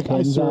fucking Like, I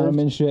pins on them served.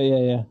 and shit. Yeah,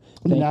 yeah.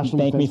 The National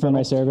Thank me Defense for my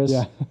Medal. service.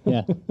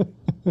 Yeah.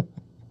 Yeah.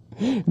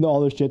 And all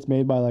their shit's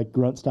made by like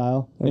grunt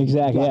style. Like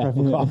Exactly. Black Yeah.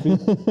 Rifle Coffee.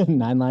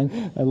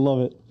 9-line. I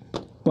love it.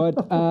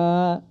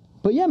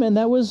 But yeah, man,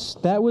 that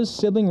was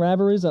sibling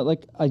rivalries.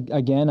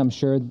 Again, I'm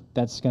sure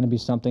that's going to be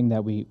something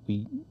that we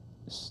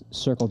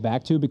circle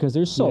back to because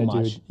there's so Yeah,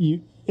 much.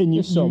 Dude.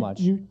 There's so much.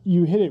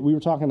 You hit it. We were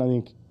talking, I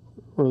think,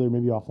 earlier,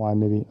 maybe offline,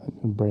 maybe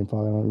brain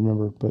fog. I don't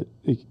remember, but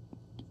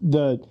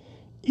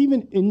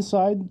even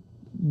inside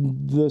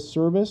the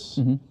service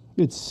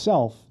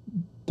itself,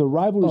 the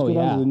rivalries Mm-hmm. Oh, go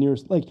down yeah. to the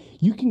nearest. Like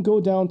you can go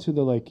down to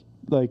the like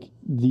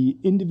the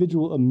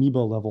individual amoeba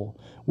level,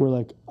 where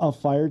like a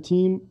fire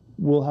team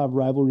will have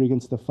rivalry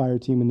against the fire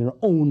team in their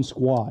own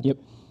squad. Yep.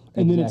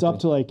 And then it's up Exactly.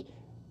 to like.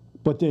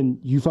 But then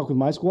you fuck with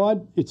my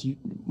squad, it's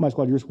my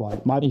squad, your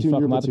squad. My platoon, fuck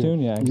your my platoon. platoon?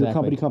 Yeah, Your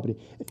exactly. company.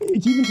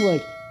 It's even to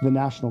like the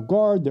National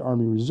Guard, the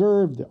Army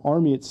Reserve, the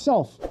Army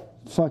itself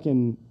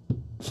fucking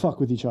fuck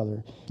with each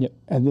other. Yep.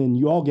 And then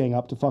you all gang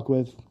up to fuck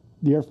with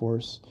the Air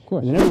Force. Of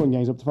course. And then everyone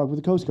gangs up to fuck with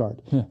the Coast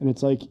Guard. Yeah. And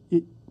it's like,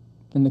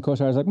 And the Coast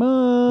Guard's like,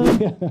 Mom,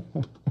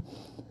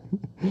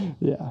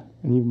 yeah.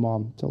 And even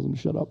mom tells him to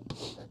shut up.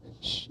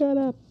 shut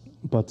up.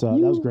 But that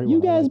You- was a great. you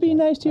one. I guys like be that.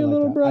 nice to I your like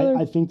little that. brother.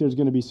 I think there's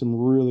going to be some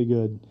really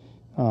good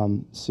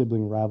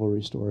sibling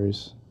rivalry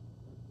stories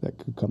that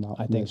could come out.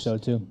 I from think this. so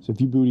too. So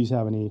if you booties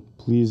have any,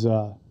 please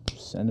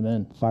Send them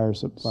in. fire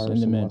some Send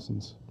 'em in.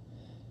 lessons.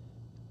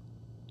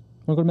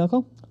 Want to go to mail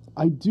call?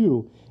 I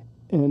do,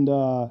 and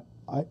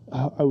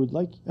I would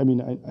like. I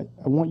mean,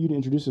 I want you to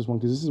introduce this one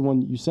because this is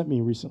one you sent me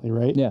recently,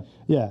 right? Yeah.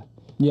 Yeah.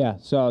 Yeah.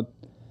 So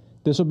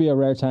this will be a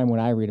rare time when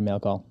I read a mail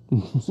call.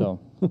 So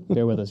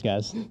bear with us,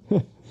 guys.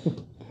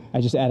 I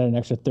just added an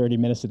extra 30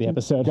 minutes to the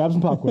episode. Grab some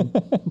popcorn.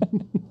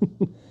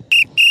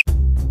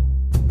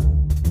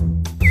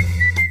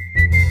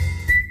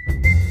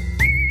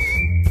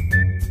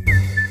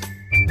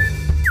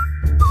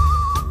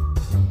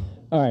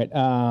 All right.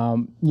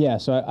 Yeah.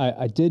 So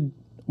I did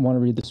want to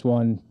read this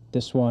one.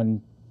 This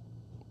one,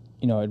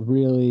 you know, it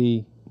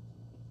really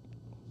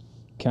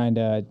kind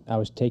of, I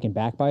was taken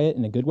back by it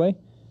in a good way.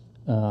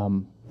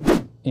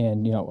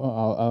 And, you know,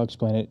 I'll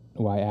explain it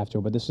why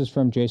after. But this is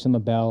from Jason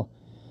LaBelle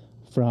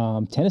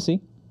from Tennessee.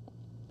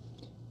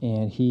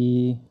 And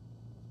he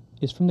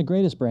is from the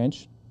greatest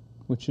branch,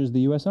 which is the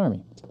U.S.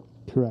 Army.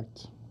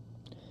 Correct.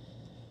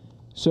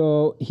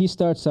 So he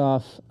starts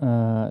off,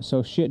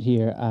 so shit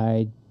here,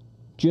 I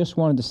just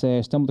wanted to say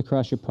I stumbled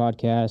across your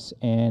podcast,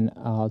 and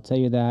I'll tell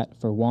you that,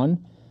 for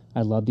one,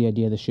 I love the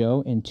idea of the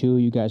show, and two,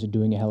 you guys are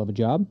doing a hell of a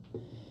job,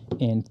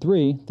 and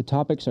three, the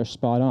topics are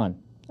spot on.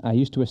 I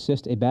used to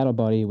assist a battle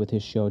buddy with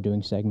his show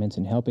doing segments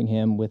and helping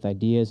him with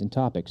ideas and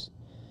topics.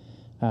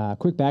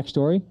 Quick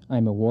backstory,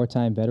 I'm a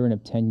wartime veteran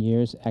of 10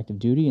 years active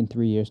duty and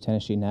 3 years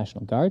Tennessee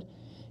National Guard.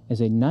 As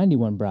a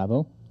 91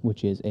 Bravo,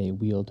 which is a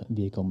wheeled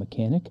vehicle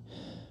mechanic,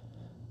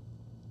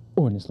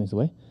 ordnance leads the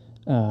way.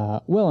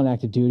 While on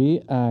active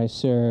duty, I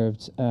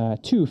served 2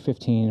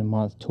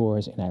 15-month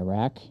tours in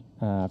Iraq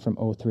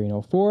from 03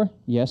 and 04.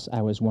 Yes,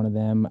 I was one of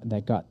them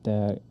that got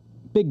the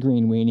big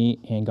green weenie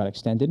and got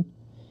extended.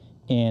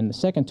 And the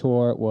second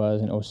tour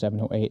was in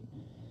 07, 08.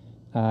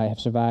 I have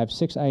survived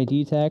 6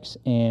 IED attacks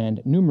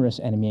and numerous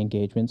enemy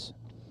engagements.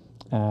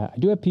 I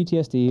do have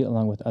PTSD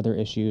along with other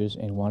issues,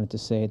 and wanted to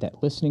say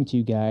that listening to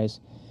you guys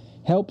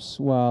helps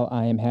while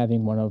I am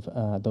having one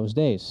of those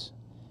days.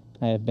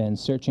 I have been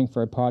searching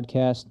for a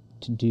podcast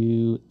to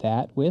do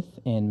that with,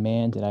 and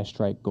man, did I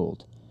strike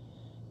gold.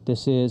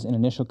 This is an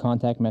initial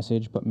contact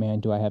message, but man,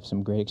 do I have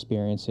some great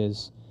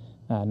experiences,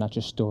 not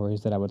just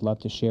stories that I would love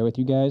to share with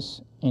you guys.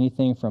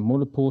 Anything from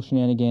motor pool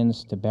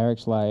shenanigans to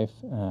barracks life,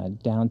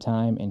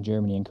 downtime in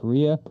Germany and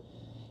Korea,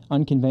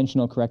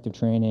 unconventional corrective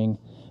training,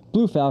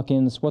 Blue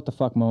Falcons, what the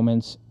fuck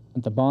moments,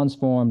 the bonds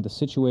formed, the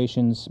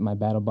situations my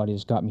battle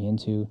buddies got me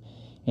into,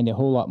 and a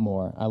whole lot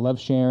more. I love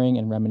sharing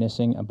and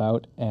reminiscing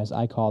about, as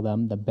I call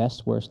them, the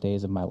best worst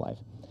days of my life.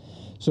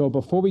 So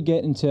before we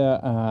get into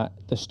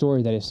the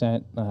story that I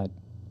sent,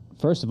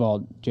 first of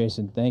all,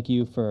 Jason, thank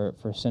you for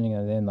sending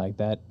it in. Like,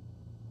 that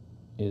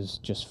is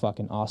just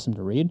fucking awesome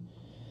to read.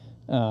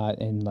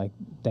 And like,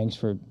 thanks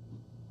for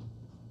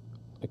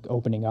like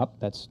opening up.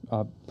 That's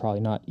probably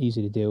not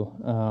easy to do.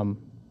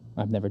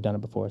 I've never done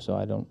it before,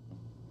 so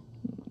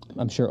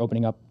I'm sure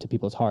opening up to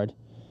people is hard.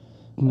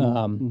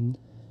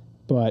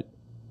 But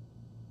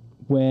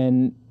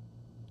when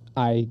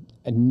I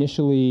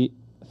initially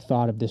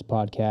thought of this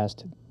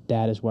podcast,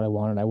 that is what I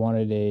wanted. I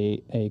wanted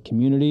a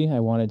community.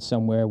 I wanted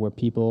somewhere where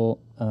people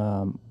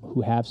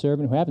who have served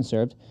and who haven't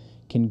served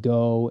can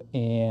go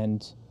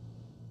and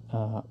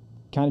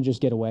kind of just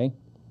get away,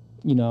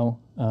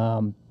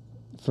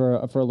 for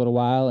a little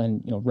while,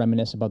 and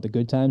reminisce about the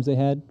good times they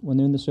had when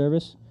they're in the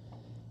service.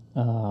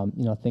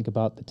 Think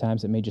about the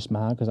times that made you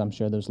smile, because I'm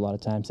sure there's a lot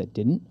of times that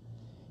didn't.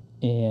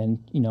 And,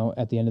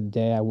 at the end of the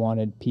day, I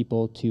wanted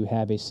people to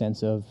have a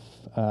sense of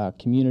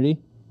community,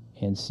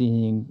 and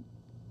seeing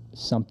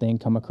something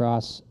come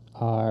across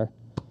our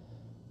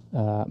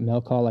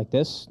mail call like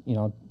this,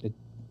 I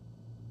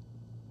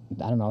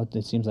don't know,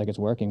 it seems like it's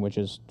working, which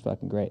is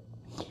fucking great.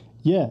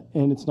 Yeah,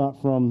 and it's not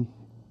from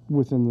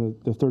within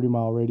the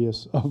 30-mile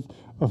radius of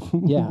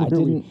yeah,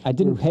 I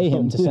didn't pay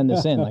him to send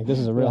this in. Like, this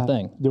is a real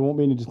thing. There won't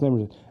be any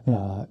disclaimers.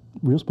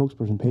 Real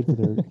spokesperson paid for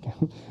their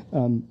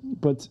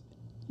account. But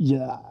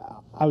yeah,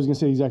 I was gonna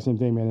say the exact same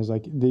thing, man. Is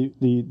like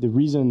the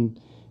reason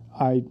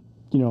I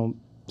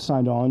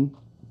signed on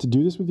to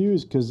do this with you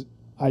is because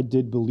I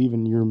did believe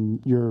in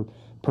your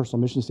personal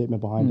mission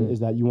statement behind it, is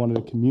that you wanted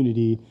a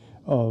community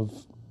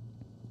of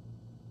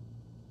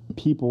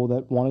people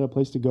that wanted a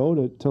place to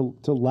go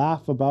to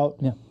laugh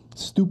about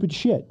stupid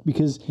shit,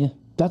 because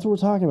that's what we're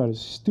talking about, is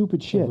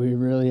stupid shit.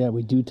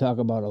 We do talk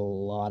about a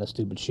lot of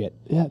stupid shit.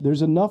 Yeah,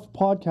 there's enough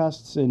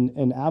podcasts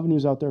and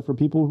avenues out there for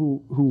people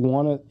who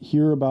want to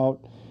hear about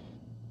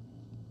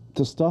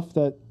the stuff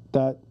that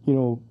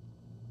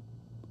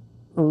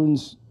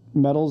earns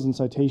medals and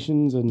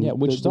citations, and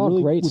which is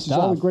all great stuff. Which is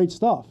all the great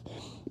stuff.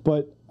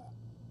 But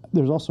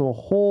there's also a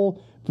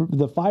whole, for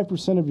the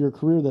 5% of your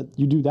career that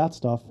you do that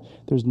stuff,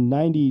 there's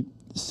 97%.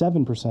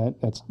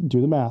 That's,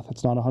 do the math.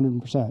 It's not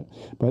 100%,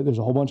 but there's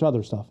a whole bunch of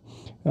other stuff.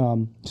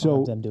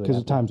 So because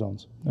of time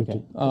zones.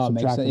 Okay. Oh,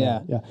 makes sense. Yeah.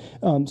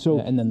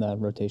 And then the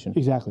rotation.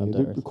 Exactly.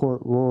 The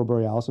Aurora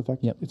Borealis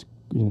effect. Yep. It's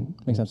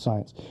makes sense.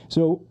 Science.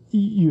 So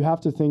you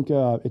have to think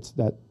it's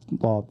that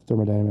law of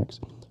thermodynamics.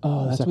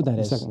 Oh, that's what that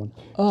is. The second one.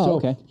 Oh, so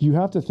okay. You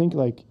have to think,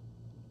 like,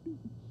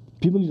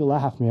 people need to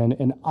laugh, man.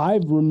 And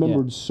I've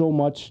remembered so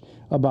much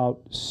about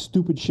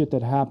stupid shit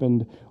that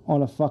happened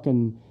on a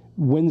fucking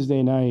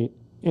Wednesday night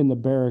in the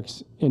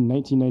barracks in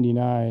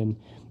 1999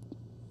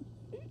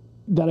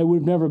 that I would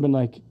have never been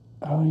like,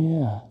 oh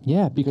yeah.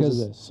 Yeah,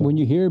 because when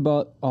you hear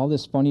about all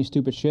this funny,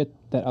 stupid shit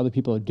that other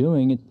people are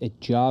doing,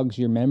 it jogs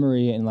your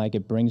memory, and like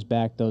it brings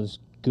back those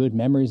good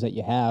memories that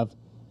you have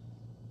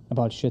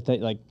about shit that,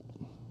 like,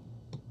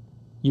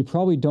 you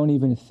probably don't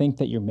even think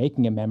that you're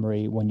making a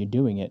memory when you're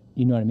doing it.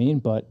 You know what I mean?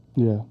 But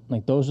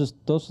like those are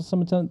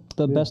some of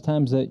the best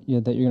times that you're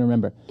gonna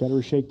remember. Got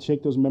to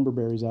shake those member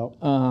berries out.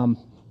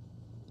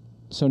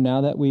 So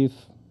now that we've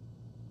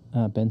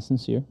been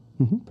sincere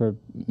for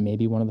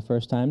maybe one of the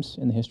first times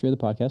in the history of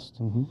the podcast,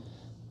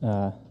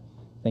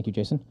 thank you,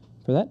 Jason,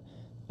 for that.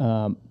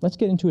 Let's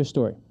get into a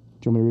story.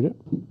 Do you want me to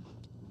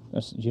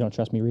read it? You don't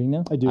trust me reading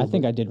now? I do. I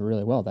think I did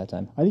really well that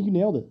time. I think you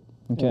nailed it.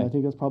 Okay. And I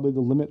think that's probably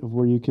the limit of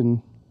where you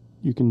can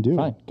do.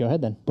 Fine, go ahead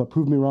then. But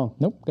prove me wrong.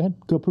 Nope, go ahead.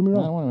 Go prove me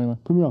wrong. No, I don't want to anymore.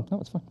 Prove me wrong. No,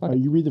 it's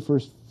fine. You read the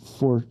first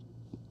 4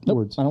 Nope,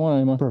 words. I don't want it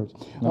anymore.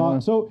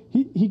 Perfect. So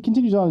he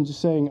continues on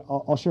just saying,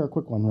 I'll share a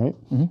quick one, right?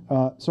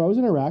 So I was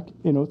in Iraq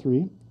in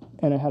 03,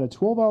 and I had a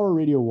 12-hour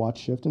radio watch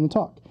shift in the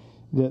TOC,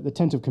 the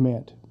tent of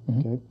command.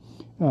 Okay.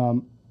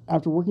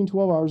 After working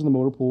 12 hours in the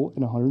motor pool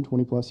in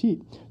 120 plus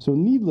heat. So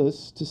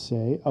needless to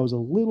say, I was a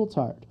little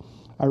tired.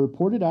 I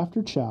reported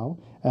after chow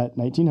at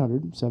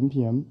 1900, 7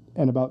 p.m.,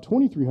 and about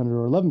 2300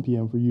 or 11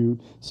 p.m. for you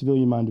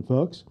civilian-minded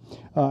folks.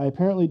 I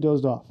apparently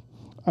dozed off.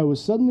 I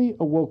was suddenly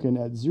awoken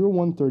at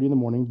 01:30 in the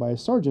morning by a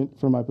sergeant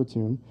from my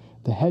platoon,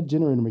 the head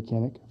generator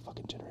mechanic,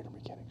 fucking generator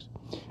mechanics,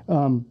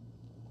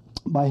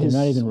 by his...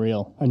 They're not even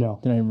real. I know.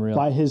 They're not even real.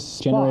 By his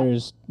spot.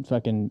 Generators,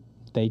 fucking,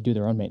 they do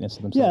their own maintenance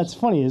to themselves. Yeah, it's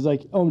funny. It's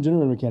like, oh, I'm a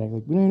generator mechanic.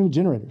 Like, we don't even have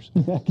generators.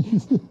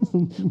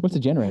 What's a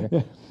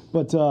generator?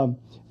 But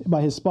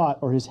by his spot,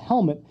 or his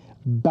helmet,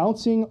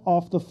 bouncing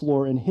off the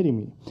floor and hitting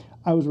me.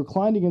 I was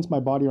reclined against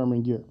my body armor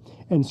and gear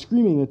and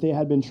screaming that they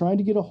had been trying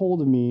to get a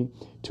hold of me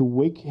to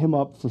wake him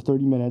up for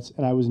 30 minutes,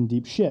 and I was in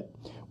deep shit.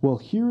 Well,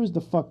 here is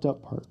the fucked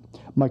up part.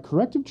 My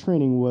corrective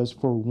training was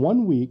for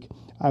 1 week.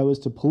 I was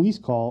to police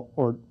call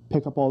or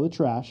pick up all the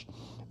trash.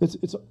 It's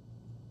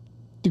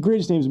the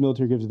greatest names the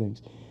military gives to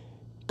things.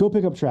 Go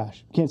pick up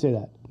trash. Can't say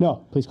that.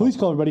 No. Police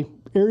call, everybody.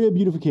 Area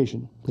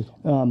beautification.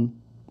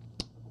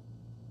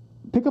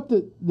 Pick up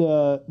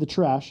the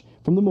trash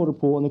from the motor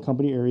pool in the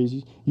company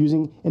areas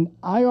using an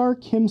IR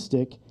chem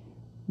stick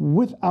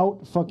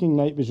without fucking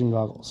night vision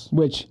goggles.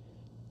 Which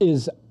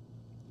is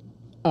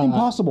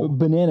impossible.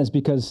 Bananas,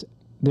 because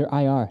they're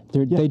IR.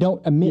 They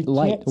don't emit You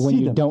light can't when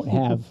see you them. don't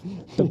have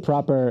the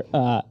proper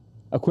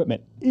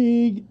equipment.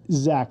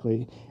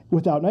 Exactly.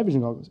 Without night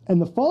vision goggles.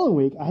 And the following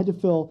week, I had to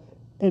fill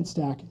and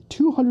stack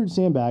 200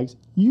 sandbags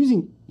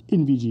using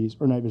NVGs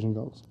or night vision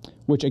goggles.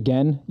 Which,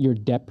 again, your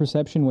depth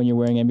perception when you're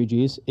wearing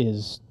NVGs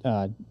is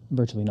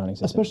virtually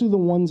non-existent. Especially the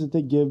ones that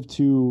they give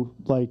to,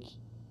 like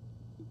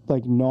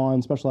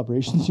non-special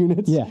operations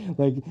units. Yeah.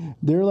 Like,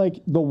 they're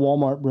like the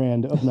Walmart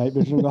brand of night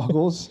vision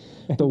goggles.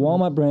 The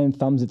Walmart brand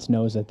thumbs its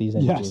nose at these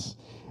NVGs. Yes.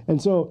 And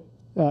so,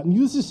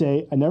 needless to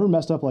say, I never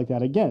messed up like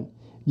that again.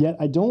 Yet,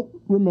 I don't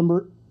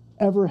remember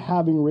ever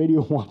having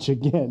radio watch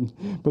again.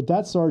 But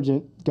that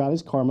sergeant got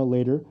his karma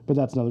later, but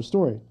that's another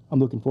story. I'm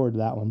looking forward to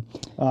that one.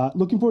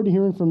 Looking forward to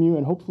hearing from you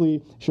and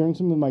hopefully sharing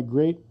some of my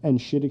great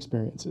and shit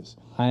experiences.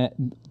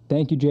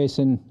 Thank you,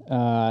 Jason.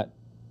 That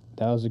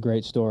was a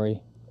great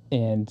story.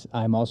 And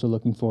I'm also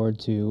looking forward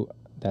to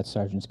that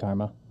sergeant's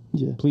karma.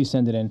 Yeah. Please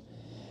send it in.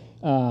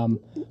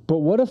 But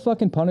what a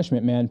fucking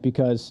punishment, man,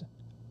 because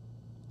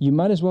you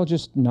might as well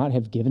just not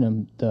have given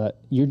him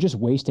you're just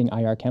wasting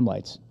IR chem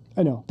lights.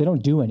 I know. They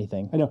don't do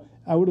anything. I know.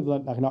 I would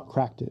have not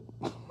cracked it.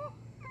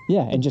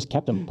 Yeah, and just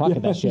kept them,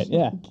 pocket that shit.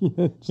 Yeah.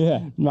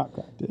 Yeah. Not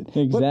cracked it.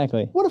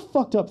 Exactly. But what a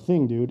fucked up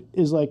thing, dude,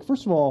 is like,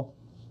 first of all,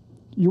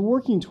 you're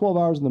working 12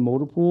 hours in the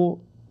motor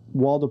pool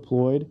while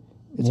deployed.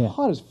 It's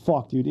hot as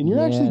fuck, dude. And you're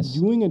actually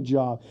doing a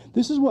job.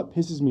 This is what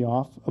pisses me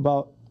off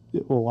about,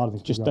 well, a lot of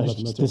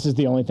things. This is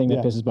the only thing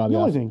that pisses Bobby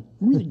off. The only thing.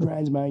 Really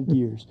grinds my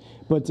gears.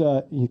 But,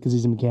 because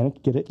he's a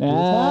mechanic, get it? You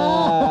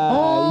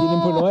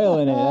didn't put oil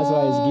in it. That's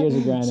why his gears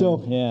are grinding. So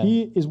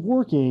he is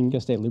working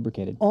Gotta stay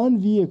lubricated. on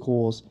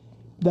vehicles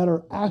that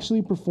are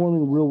actually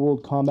performing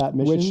real-world combat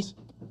missions. Which,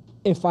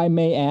 if I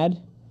may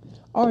add,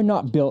 are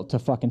not built to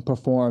fucking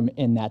perform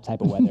in that type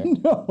of weather.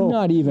 No.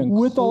 Not even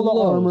with all the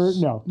armor.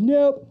 close. No.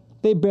 Nope.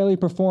 They barely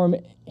perform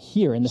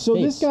here in the So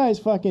States. this guy's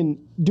fucking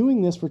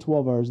doing this for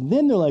 12 hours.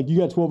 Then they're like, you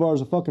got 12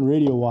 hours of fucking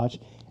radio watch.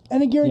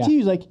 And I guarantee you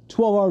he's like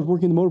 12 hours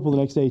working the motor pool the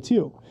next day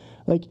too.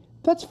 Like,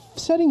 that's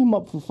setting him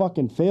up for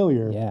fucking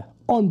failure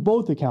on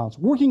both accounts.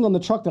 Working on the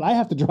truck that I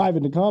have to drive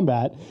into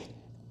combat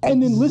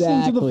and then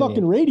listening to the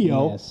fucking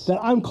radio that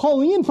I'm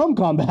calling in from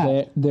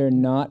combat. They're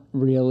not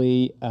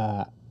really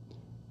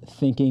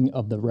thinking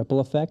of the ripple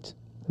effect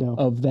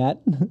of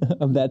that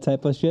of that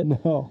type of shit.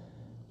 No.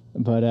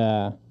 But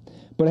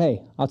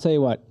hey, I'll tell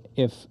you what,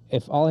 if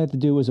all I had to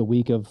do was a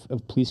week of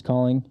police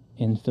calling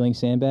and filling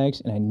sandbags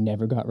and I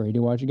never got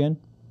radio watch again,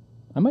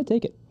 I might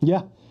take it.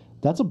 Yeah.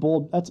 That's a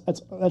bold, that's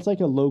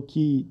like a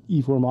low-key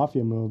E4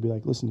 Mafia move. Be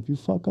like, listen, if you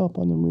fuck up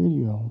on the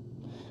radio,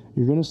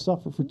 you're going to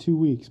suffer for 2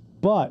 weeks.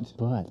 But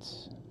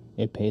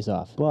it pays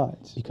off.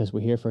 But. Because we're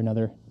here for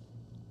another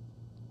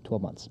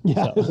 12 months.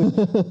 Yeah.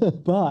 So.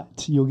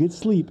 But you'll get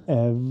sleep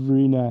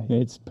every night.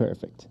 It's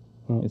perfect.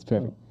 It's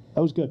perfect.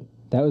 That was good.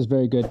 That was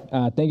very good.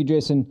 Thank you,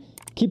 Jason.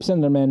 Keep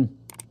sending them in.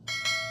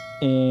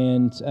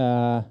 And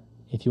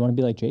if you want to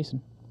be like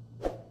Jason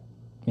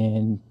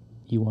and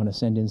you want to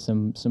send in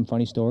some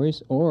funny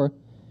stories, or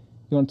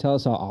you want to tell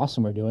us how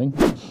awesome we're doing,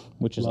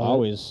 which is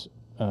always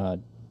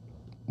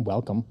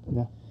welcome,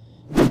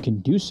 you can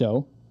do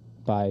so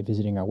by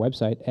visiting our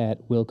website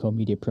at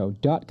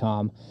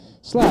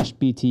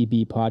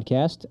wilcomediapro.com/BTB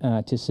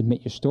podcast to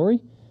submit your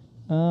story.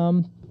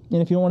 And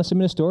if you don't want to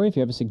submit a story, if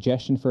you have a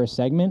suggestion for a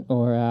segment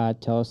or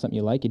tell us something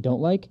you like, you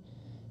don't like,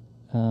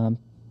 we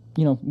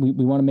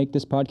want to make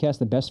this podcast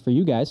the best for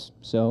you guys.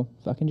 So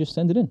fucking just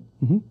send it in.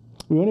 Mm-hmm.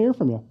 We want to hear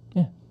from you.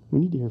 Yeah. We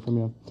need to hear from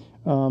you.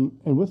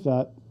 And with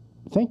that,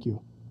 thank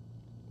you.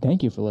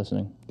 Thank you for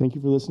listening. Thank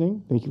you for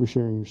listening. Thank you for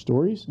sharing your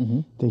stories. Mm-hmm.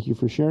 Thank you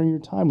for sharing your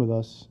time with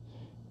us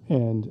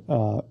and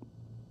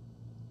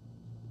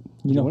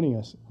joining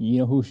us. You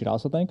know who we should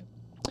also thank?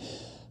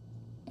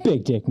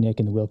 Big Dick Nick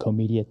and the Wilco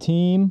Media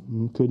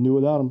team. Couldn't do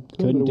it without him.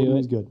 Couldn't do it.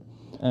 He's good.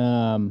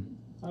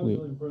 I was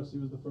really impressed. He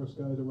was the first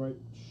guy to write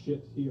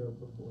shit here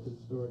before his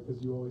story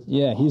because you always.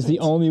 Yeah, he's the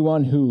only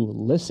one who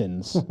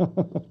listens.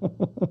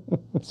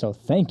 So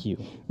thank you,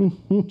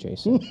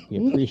 Jason.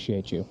 We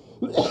appreciate you.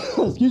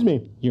 Excuse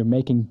me. You're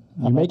making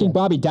dead.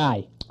 Bobby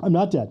die. I'm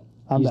not dead.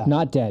 He's back.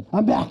 not dead.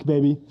 I'm back,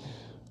 baby.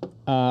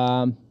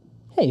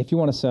 Hey, if you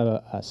want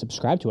to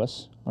subscribe to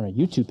us on our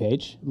YouTube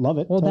page, Love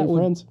it. well, Tell that your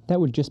friends.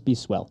 would just be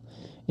swell,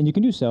 and you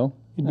can do so.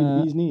 It'd be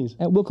the bee's knees.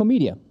 At Wilco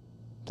Media.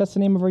 That's the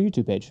name of our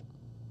YouTube page.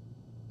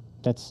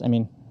 It's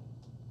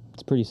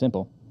pretty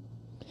simple.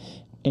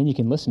 And you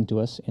can listen to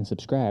us and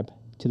subscribe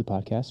to the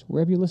podcast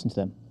wherever you listen to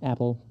them.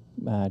 Apple,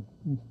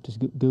 just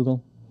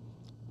Google,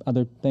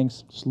 other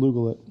things. Just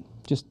Google it.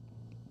 Just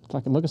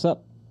fucking look us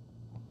up.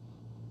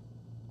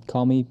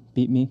 Call me,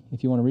 beat me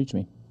if you want to reach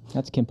me.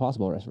 That's a Kim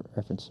Possible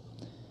reference.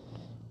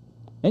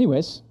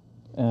 Anyways,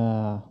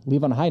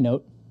 leave on a high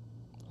note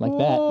like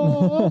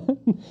that.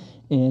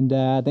 And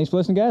thanks for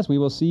listening, guys. We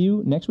will see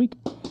you next week.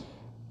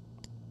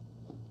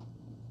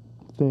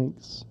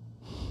 Thanks.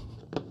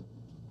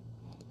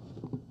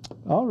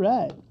 All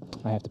right.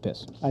 I have to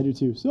piss. I do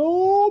too.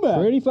 So bad.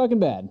 Pretty fucking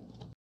bad.